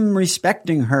 I'm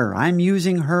respecting her. I'm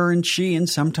using her and she, and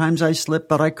sometimes I slip,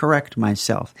 but I correct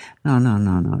myself.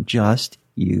 No. Just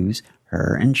use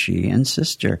her and she and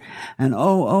sister. And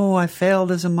I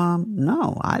failed as a mom.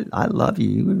 No, I love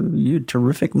you. You're a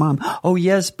terrific mom. Oh,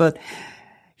 yes, but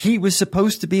he was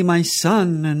supposed to be my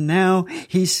son, and now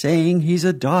he's saying he's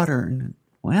a daughter.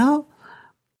 Well,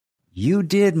 you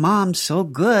did Mom so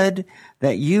good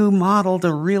that you modeled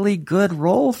a really good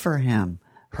role for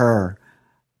her.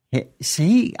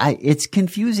 See, it's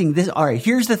confusing. All right,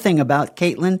 here's the thing about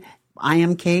Caitlyn. I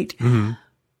am Kate. Mm-hmm.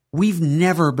 We've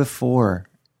never before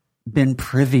been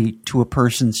privy to a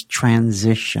person's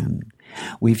transition.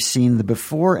 We've seen the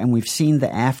before and we've seen the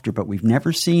after, but we've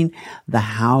never seen the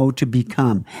how to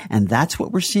become. And that's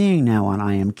what we're seeing now on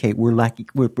I Am Kate.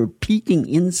 We're peeking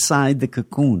inside the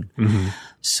cocoon. Mm-hmm.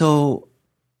 So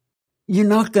you're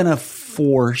not going to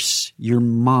force your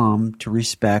mom to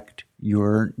respect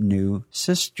your new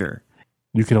sister.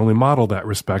 You can only model that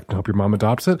respect and hope your mom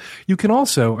adopts it. You can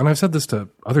also, and I've said this to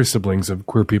other siblings of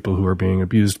queer people who are being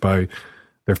abused by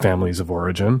their families of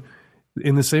origin,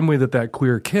 in the same way that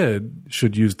queer kid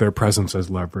should use their presence as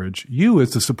leverage, you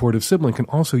as the supportive sibling can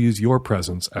also use your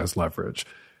presence as leverage.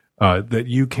 That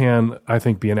you can, I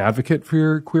think, be an advocate for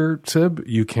your queer sib.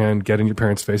 You can get in your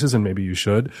parents' faces, and maybe you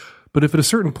should. But if at a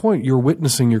certain point you're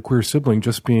witnessing your queer sibling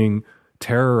just being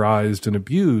terrorized and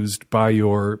abused by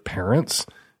your parents,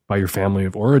 by your family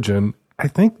of origin, I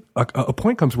think a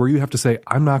point comes where you have to say,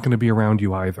 I'm not going to be around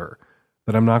you either,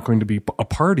 that I'm not going to be a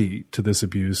party to this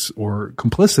abuse or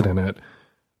complicit in it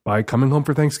by coming home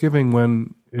for Thanksgiving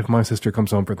when, if my sister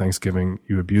comes home for Thanksgiving,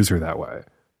 you abuse her that way.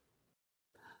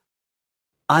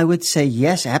 I would say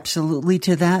yes, absolutely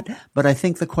to that. But I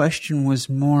think the question was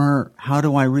more, how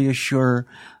do I reassure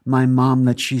my mom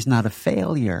that she's not a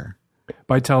failure?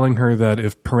 By telling her that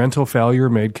if parental failure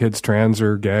made kids trans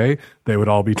or gay, they would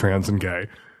all be trans and gay.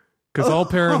 Because all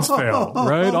parents fail,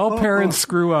 right? All parents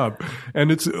screw up. And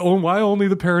it's why only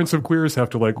the parents of queers have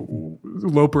to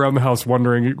lope around the house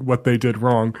wondering what they did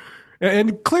wrong.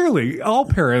 And clearly, all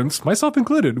parents, myself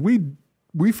included,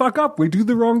 we fuck up. We do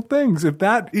the wrong things. If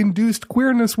that induced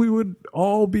queerness, we would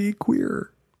all be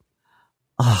queer.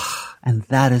 And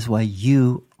that is why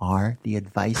you are the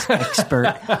advice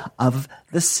expert of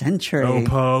the century.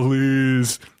 Oh,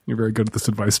 please. You're very good at this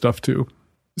advice stuff, too.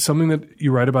 Something that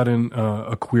you write about in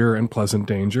A Queer and Pleasant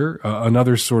Danger,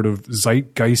 another sort of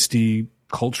zeitgeisty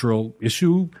cultural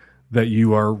issue that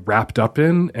you are wrapped up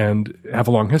in and have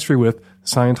a long history with,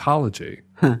 Scientology.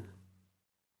 Huh.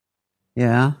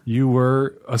 Yeah. You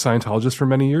were a Scientologist for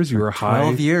many years. You were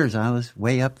 12 years. I was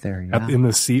way up there. Yeah. In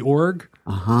the Sea Org.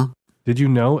 Uh-huh. Did you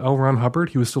know L. Ron Hubbard?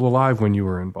 He was still alive when you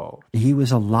were involved. He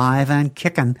was alive and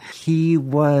kicking. He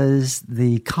was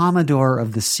the Commodore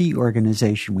of the Sea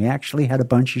Organization. We actually had a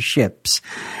bunch of ships.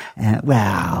 We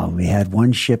had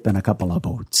one ship and a couple of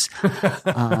boats.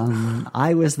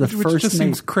 I was the first Which just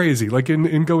seems crazy. Like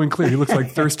in Going Clear, he looks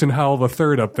like Thurston Howell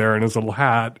III up there in his little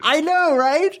hat. I know,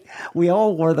 right? We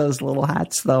all wore those little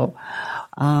hats, though.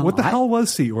 What the hell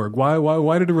was Sea Org?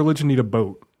 Why did a religion need a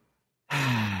boat?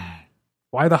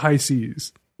 Why the high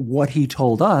seas? What he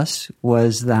told us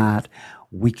was that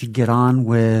we could get on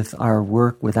with our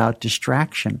work without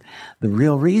distraction. The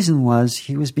real reason was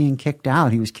he was being kicked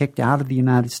out. He was kicked out of the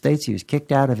United States. He was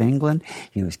kicked out of England.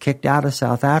 He was kicked out of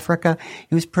South Africa.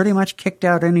 He was pretty much kicked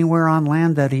out anywhere on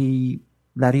land that he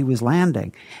was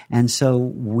landing. And so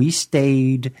we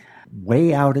stayed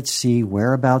way out at sea,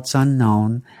 whereabouts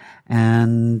unknown.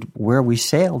 And where we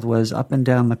sailed was up and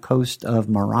down the coast of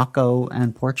Morocco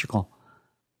and Portugal.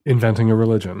 Inventing a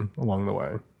religion along the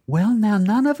way. Well, now,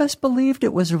 none of us believed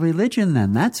it was a religion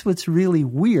then. That's what's really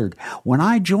weird. When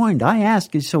I joined, I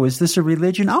asked, so is this a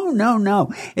religion? Oh,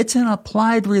 no. It's an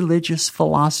applied religious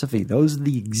philosophy. Those are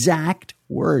the exact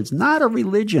words, not a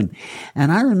religion.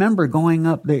 And I remember going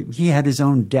up there. He had his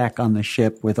own deck on the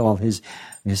ship with all his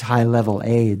high-level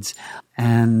aides.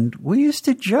 And we used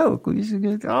to joke. We used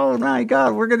to go, oh, my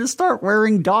God, we're going to start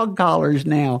wearing dog collars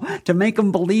now to make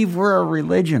them believe we're a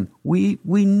religion. We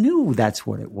knew that's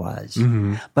what it was.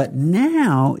 Mm-hmm. But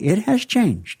now it has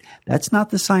changed. That's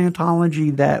not the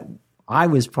Scientology that I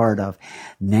was part of.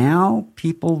 Now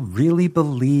people really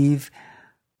believe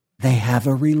they have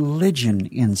a religion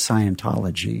in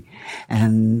Scientology.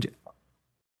 And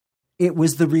it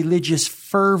was the religious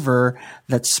fervor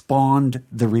that spawned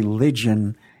the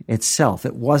religion itself.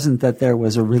 It wasn't that there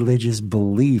was a religious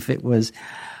belief.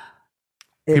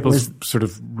 People's sort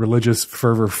of religious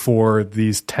fervor for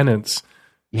these tenets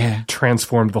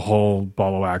transformed the whole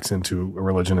ball of wax into a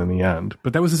religion in the end.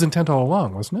 But that was his intent all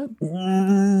along, wasn't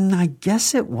it? I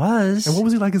guess it was. And what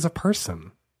was he like as a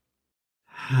person?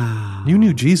 You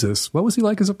knew Jesus. What was he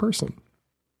like as a person?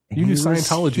 You knew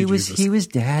Scientology Jesus. He was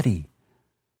daddy.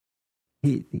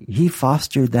 He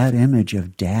fostered that image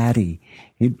of daddy.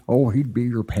 He'd be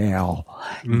your pal.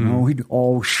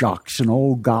 Mm-hmm. Shucks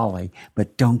and golly,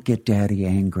 but don't get daddy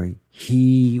angry.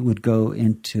 He would go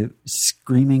into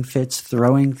screaming fits,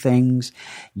 throwing things,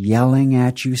 yelling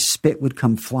at you. Spit would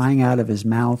come flying out of his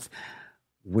mouth,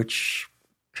 which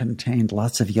contained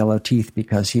lots of yellow teeth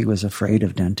because he was afraid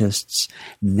of dentists.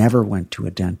 Never went to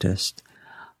a dentist.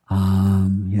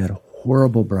 He had a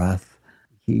horrible breath.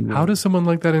 How does someone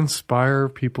like that inspire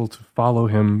people to follow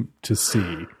him to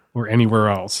see? or anywhere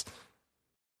else?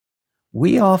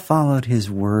 We all followed his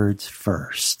words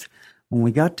first. When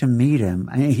we got to meet him,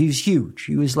 he was huge.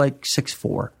 He was like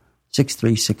 6'4",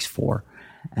 6'3", 6'4",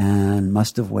 and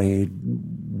must have weighed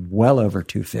well over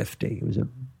 250.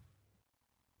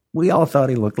 We all thought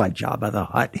he looked like Jabba the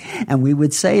Hutt, and we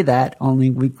would say that, only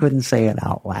we couldn't say it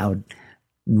out loud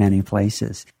many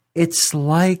places. It's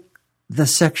like the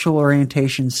sexual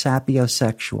orientation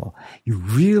sapiosexual. You're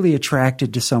really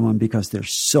attracted to someone because they're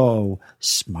so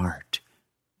smart.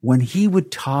 When he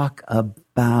would talk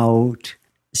about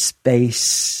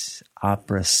space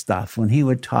opera stuff, when he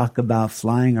would talk about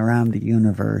flying around the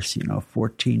universe,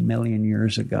 14 million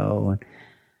years ago, and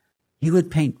he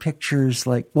would paint pictures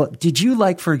like, did you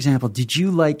like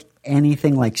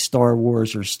anything like Star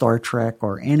Wars or Star Trek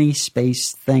or any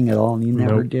space thing at all? You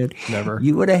never did? Never.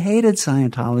 You would have hated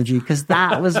Scientology because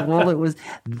that was,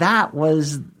 that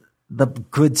was the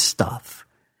good stuff.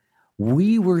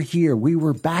 We were here. We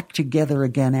were back together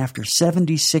again after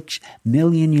 76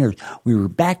 million years. We were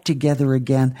back together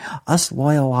again, us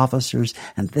loyal officers,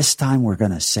 and this time we're going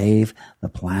to save the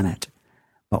planet.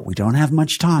 But we don't have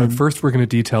much time. But first, we're going to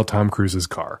detail Tom Cruise's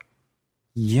car.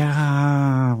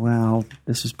 Yeah, well,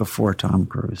 this is before Tom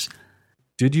Cruise.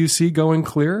 Did you see Going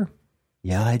Clear?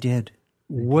 Yeah, I did.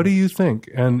 What do you think?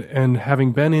 And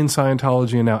having been in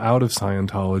Scientology and now out of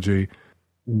Scientology,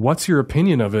 what's your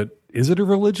opinion of it? Is it a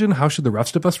religion? How should the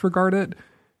rest of us regard it?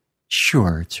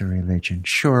 Sure, it's a religion.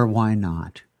 Sure, why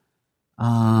not?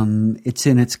 It's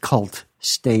in its cult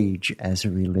stage as a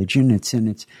religion. It's in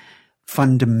its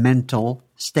fundamental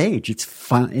stage. It's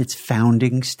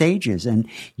founding stages. And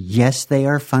yes, they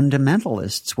are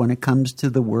fundamentalists when it comes to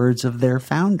the words of their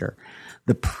founder.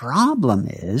 The problem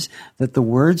is that the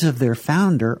words of their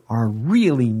founder are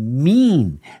really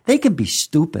mean. They can be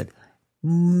stupid.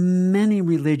 Many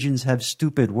religions have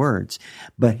stupid words,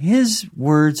 but his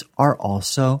words are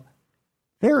also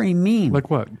very mean.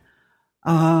 Like what?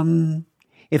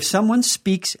 If someone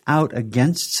speaks out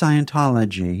against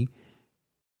Scientology,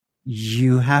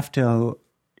 you have to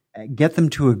get them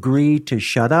to agree to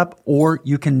shut up, or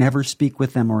you can never speak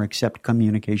with them or accept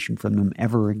communication from them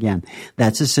ever again.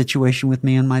 That's a situation with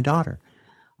me and my daughter.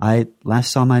 I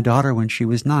last saw my daughter when she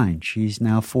was 9. She's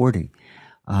now 40.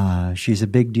 She's a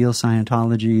big deal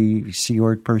Scientology Sea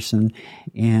Org person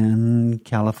in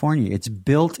California. It's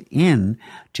built in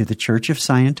to the Church of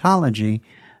Scientology,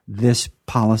 this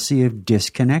policy of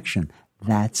disconnection.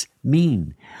 That's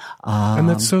mean. And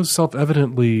that's so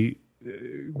self-evidently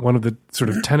one of the sort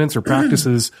of tenets or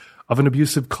practices of an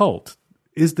abusive cult.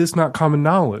 Is this not common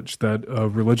knowledge that a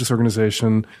religious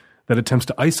organization that attempts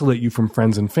to isolate you from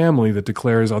friends and family, that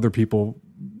declares other people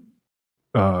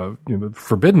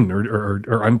forbidden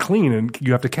or unclean, and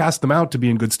you have to cast them out to be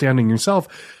in good standing yourself?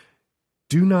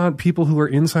 Do not people who are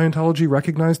in Scientology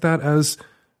recognize that as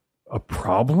a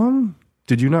problem?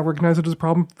 Did you not recognize it as a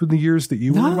problem for the years that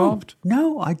you were involved?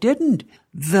 No, I didn't.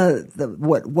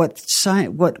 What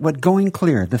Going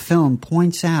Clear, the film,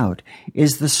 points out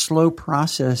is the slow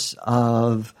process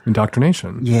of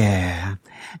indoctrination. Yeah.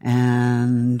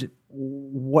 And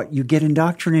what you get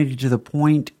indoctrinated to the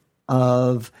point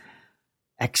of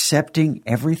accepting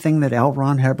everything that L.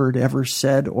 Ron Hubbard ever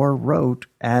said or wrote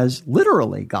as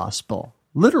literally gospel.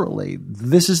 Literally,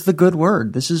 this is the good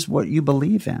word. This is what you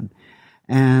believe in.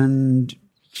 And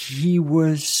he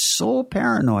was so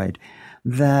paranoid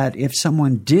that if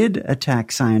someone did attack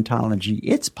Scientology,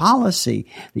 it's policy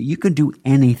that you can do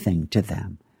anything to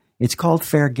them. It's called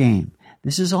fair game.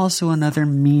 This is also another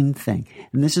mean thing.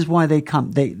 And this is why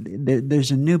there's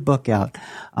a new book out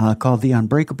called The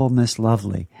Unbreakable Miss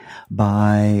Lovely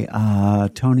by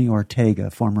Tony Ortega,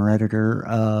 former editor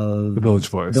of The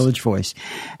Village Voice.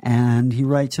 And he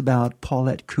writes about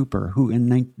Paulette Cooper, who in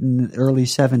the early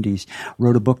 70s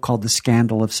wrote a book called The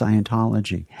Scandal of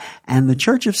Scientology. And the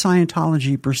Church of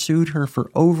Scientology pursued her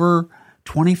for over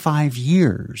 25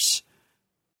 years.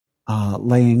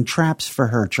 Laying traps for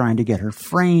her, trying to get her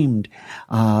framed.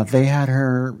 They had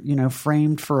her,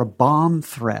 framed for a bomb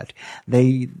threat.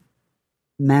 They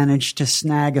managed to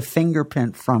snag a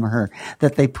fingerprint from her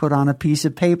that they put on a piece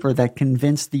of paper that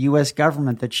convinced the U.S.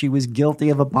 government that she was guilty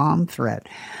of a bomb threat.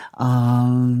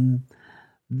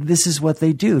 This is what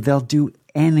they do. They'll do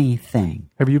anything.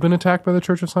 Have you been attacked by the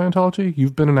Church of Scientology?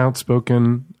 You've been an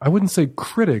outspoken, I wouldn't say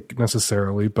critic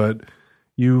necessarily, but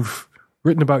you've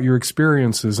written about your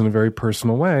experiences in a very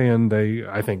personal way, and they,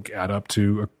 I think, add up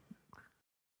to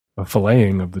a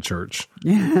filleting of the church.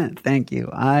 Yeah, thank you.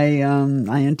 I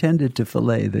intended to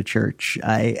fillet the church.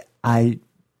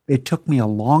 It took me a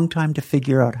long time to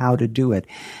figure out how to do it,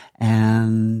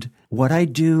 and what I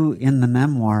do in the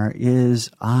memoir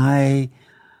is I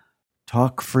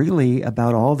talk freely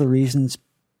about all the reasons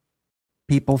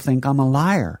people think I'm a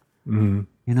liar. Mm-hmm.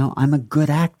 You know, I'm a good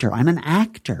actor. I'm an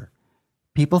actor.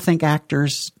 People think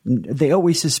actors, they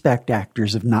always suspect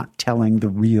actors of not telling the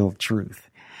real truth.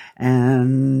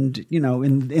 And, you know,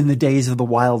 in the days of the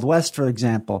Wild West, for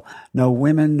example, no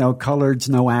women, no coloreds,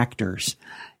 no actors.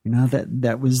 You know,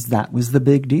 that was the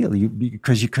big deal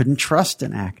because you couldn't trust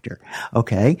an actor.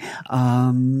 Okay.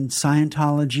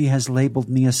 Scientology has labeled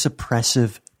me a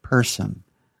suppressive person.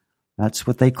 That's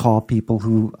what they call people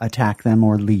who attack them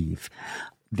or leave.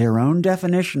 Their own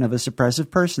definition of a suppressive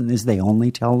person is they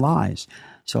only tell lies.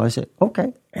 So I said,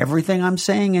 okay, everything I'm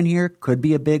saying in here could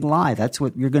be a big lie. That's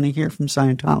what you're going to hear from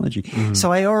Scientology. Mm-hmm.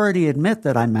 So I already admit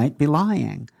that I might be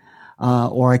lying,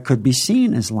 or I could be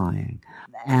seen as lying.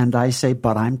 And I say,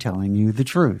 but I'm telling you the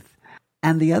truth.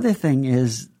 And the other thing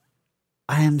is,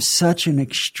 I am such an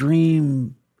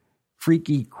extreme,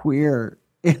 freaky queer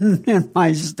in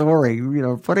my story. You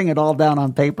know, putting it all down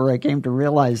on paper, I came to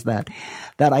realize that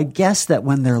I guess that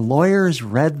when their lawyers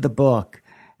read the book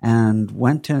and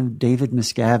went to David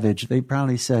Miscavige, they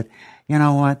probably said, you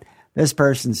know what, this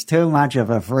person's too much of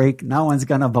a freak. No one's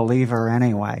going to believe her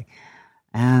anyway.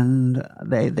 And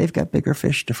they've got bigger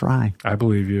fish to fry. I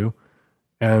believe you.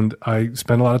 And I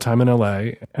spend a lot of time in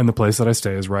LA, and the place that I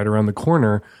stay is right around the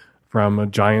corner from a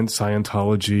giant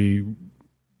Scientology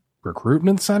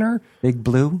recruitment center. Big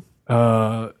Blue?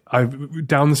 Down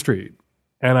the street.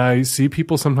 And I see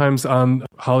people sometimes on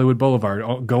Hollywood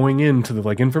Boulevard going into the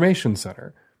information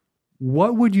center.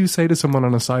 What would you say to someone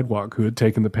on a sidewalk who had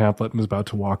taken the pamphlet and was about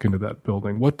to walk into that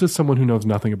building? What does someone who knows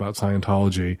nothing about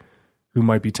Scientology, who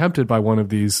might be tempted by one of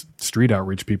these street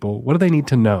outreach people, what do they need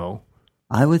to know?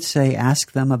 I would say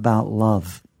ask them about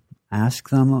love.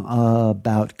 Ask them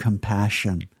about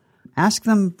compassion. Ask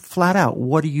them flat out,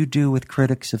 what do you do with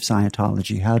critics of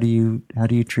Scientology? How do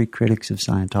you treat critics of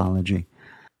Scientology?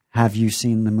 Have you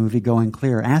seen the movie Going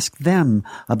Clear? Ask them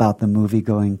about the movie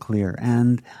Going Clear.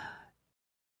 And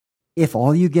if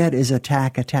all you get is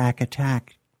attack,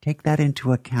 take that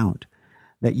into account.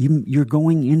 That you're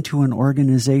going into an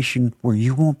organization where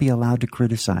you won't be allowed to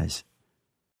criticize.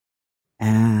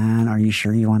 And are you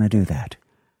sure you want to do that?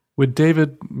 Would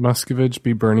David Miscavige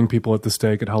be burning people at the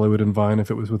stake at Hollywood and Vine if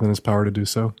it was within his power to do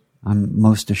so?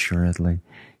 Most assuredly.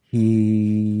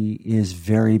 He is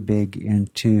very big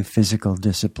into physical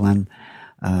discipline.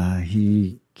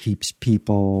 He keeps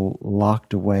people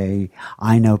locked away.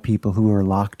 I know people who are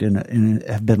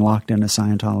have been locked in a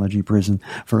Scientology prison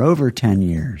for over 10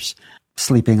 years,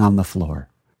 sleeping on the floor.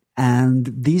 And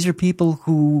these are people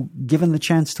who, given the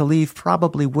chance to leave,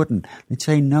 probably wouldn't. They'd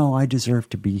say, no, I deserve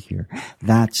to be here.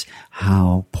 That's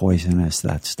how poisonous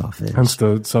that stuff is. Hence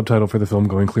the subtitle for the film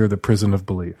Going Clear, The Prison of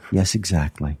Belief. Yes,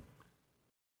 exactly.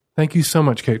 Thank you so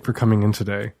much, Kate, for coming in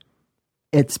today.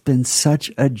 It's been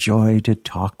such a joy to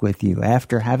talk with you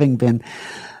after having been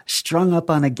strung up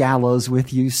on a gallows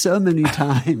with you so many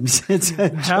times. It's a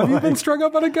joy. Have you been strung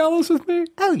up on a gallows with me?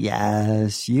 Oh,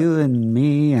 yes. You and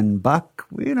me and Buck,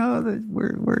 you know,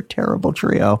 we're a terrible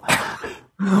trio.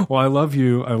 Well, I love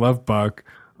you. I love Buck.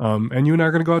 And you and I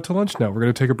are going to go out to lunch now. We're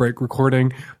going to take a break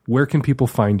recording. Where can people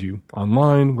find you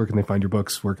online? Where can they find your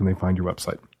books? Where can they find your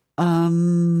website?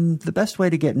 The best way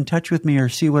to get in touch with me or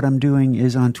see what I'm doing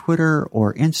is on Twitter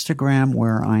or Instagram,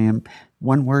 where I am,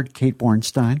 one word, Kate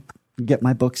Bornstein. Get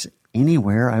my books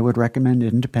anywhere. I would recommend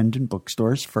independent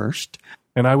bookstores first.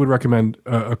 And I would recommend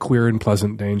A Queer and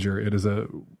Pleasant Danger. It is a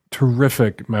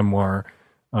terrific memoir,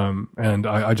 and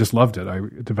I just loved it. I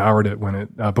devoured it when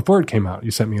before it came out.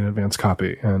 You sent me an advance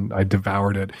copy, and I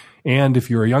devoured it. And if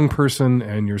you're a young person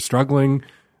and you're struggling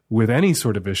with any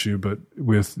sort of issue, but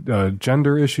with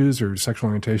gender issues or sexual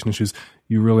orientation issues,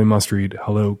 you really must read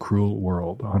Hello, Cruel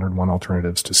World, 101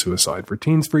 Alternatives to Suicide for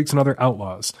Teens, Freaks, and Other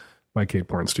Outlaws by Kate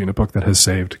Bornstein, a book that has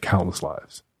saved countless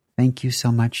lives. Thank you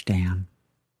so much, Dan.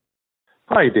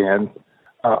 Hi, Dan.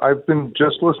 I've been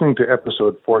just listening to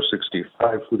episode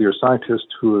 465 with your scientist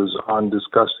who is on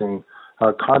discussing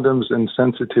condoms and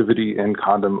sensitivity and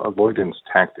condom avoidance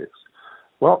tactics.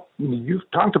 Well, you've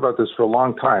talked about this for a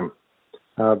long time.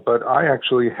 But I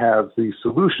actually have the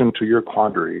solution to your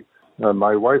quandary.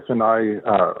 My wife and I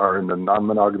are in a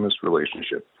non-monogamous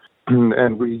relationship,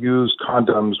 and we use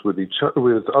condoms with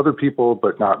other people,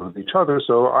 but not with each other.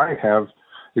 So I have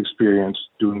experience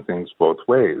doing things both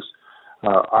ways.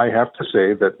 I have to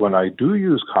say that when I do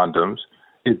use condoms,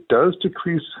 it does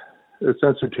decrease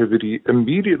sensitivity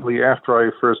immediately after I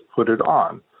first put it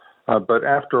on. But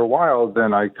after a while,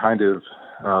 then I kind of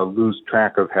lose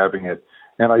track of having it.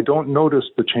 And I don't notice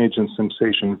the change in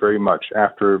sensation very much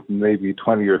after maybe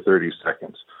 20 or 30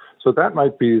 seconds. So that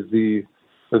might be the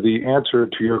the answer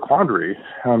to your quandary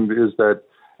is that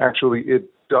actually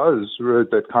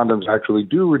that condoms actually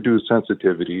do reduce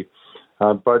sensitivity,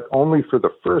 but only for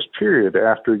the first period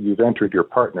after you've entered your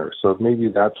partner. So maybe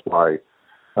that's why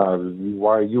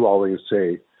you always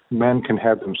say men can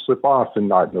have them slip off and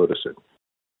not notice it.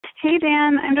 Hey,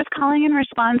 Dan, I'm just calling in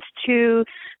response to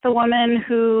the woman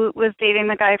who was dating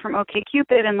the guy from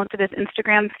OkCupid and looked at his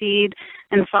Instagram feed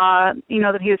and saw,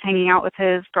 that he was hanging out with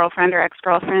his girlfriend or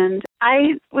ex-girlfriend.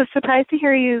 I was surprised to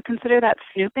hear you consider that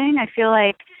snooping. I feel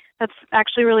like that's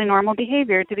actually really normal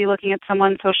behavior to be looking at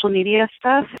someone's social media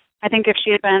stuff. I think if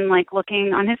she had been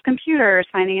looking on his computer,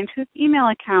 signing into his email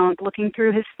account, looking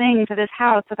through his things at his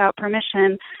house without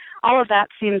permission, all of that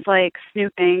seems like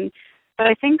snooping. But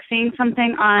I think seeing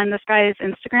something on this guy's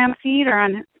Instagram feed or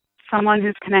on someone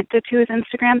who's connected to his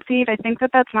Instagram feed, I think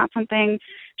that's not something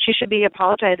she should be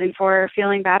apologizing for or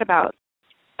feeling bad about.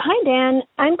 Hi, Dan.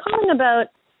 I'm calling about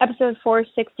episode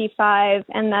 465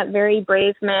 and that very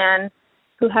brave man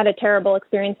who had a terrible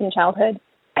experience in childhood.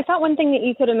 I thought one thing that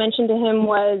you could have mentioned to him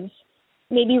was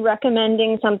maybe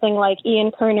recommending something like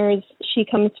Ian Kerner's She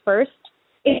Comes First.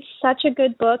 It's such a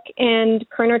good book, and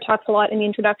Kerner talks a lot in the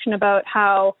introduction about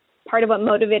how part of what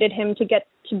motivated him to get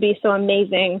to be so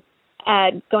amazing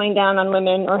at going down on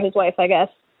women, or his wife, I guess,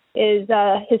 is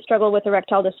his struggle with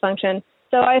erectile dysfunction.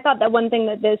 So I thought that one thing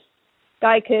that this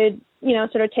guy could,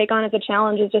 sort of take on as a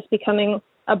challenge is just becoming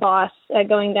a boss at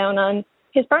going down on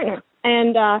his partner.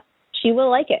 And she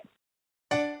will like it.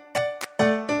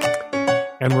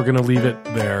 And we're going to leave it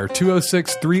there.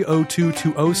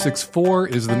 206-302-2064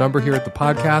 is the number here at the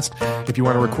podcast. If you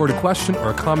want to record a question or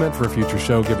a comment for a future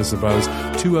show, give us a buzz.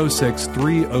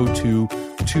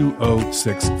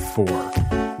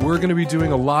 206-302-2064. We're going to be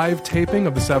doing a live taping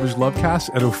of the Savage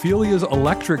Lovecast at Ophelia's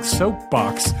Electric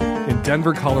Soapbox in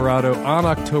Denver, Colorado on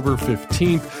October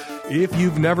 15th. If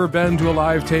you've never been to a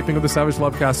live taping of the Savage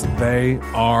Lovecast, they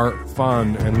are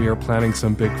fun, and we are planning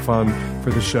some big fun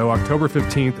for the show October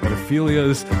 15th at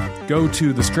Ophelia's. Go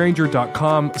to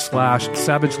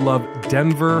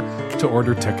thestranger.com/SavageLoveDenver to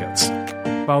order tickets.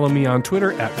 Follow me on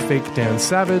Twitter at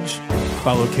FakeDanSavage.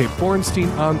 Follow Kate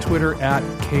Bornstein on Twitter at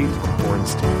Kate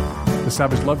Bornstein. The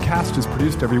Savage Lovecast is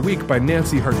produced every week by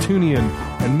Nancy Hartunian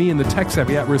and me and the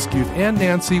tech-savvy at-risk youth and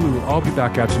Nancy. We will all be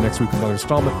back at you next week with another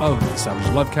installment of the Savage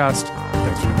Lovecast.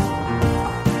 Thanks for listening.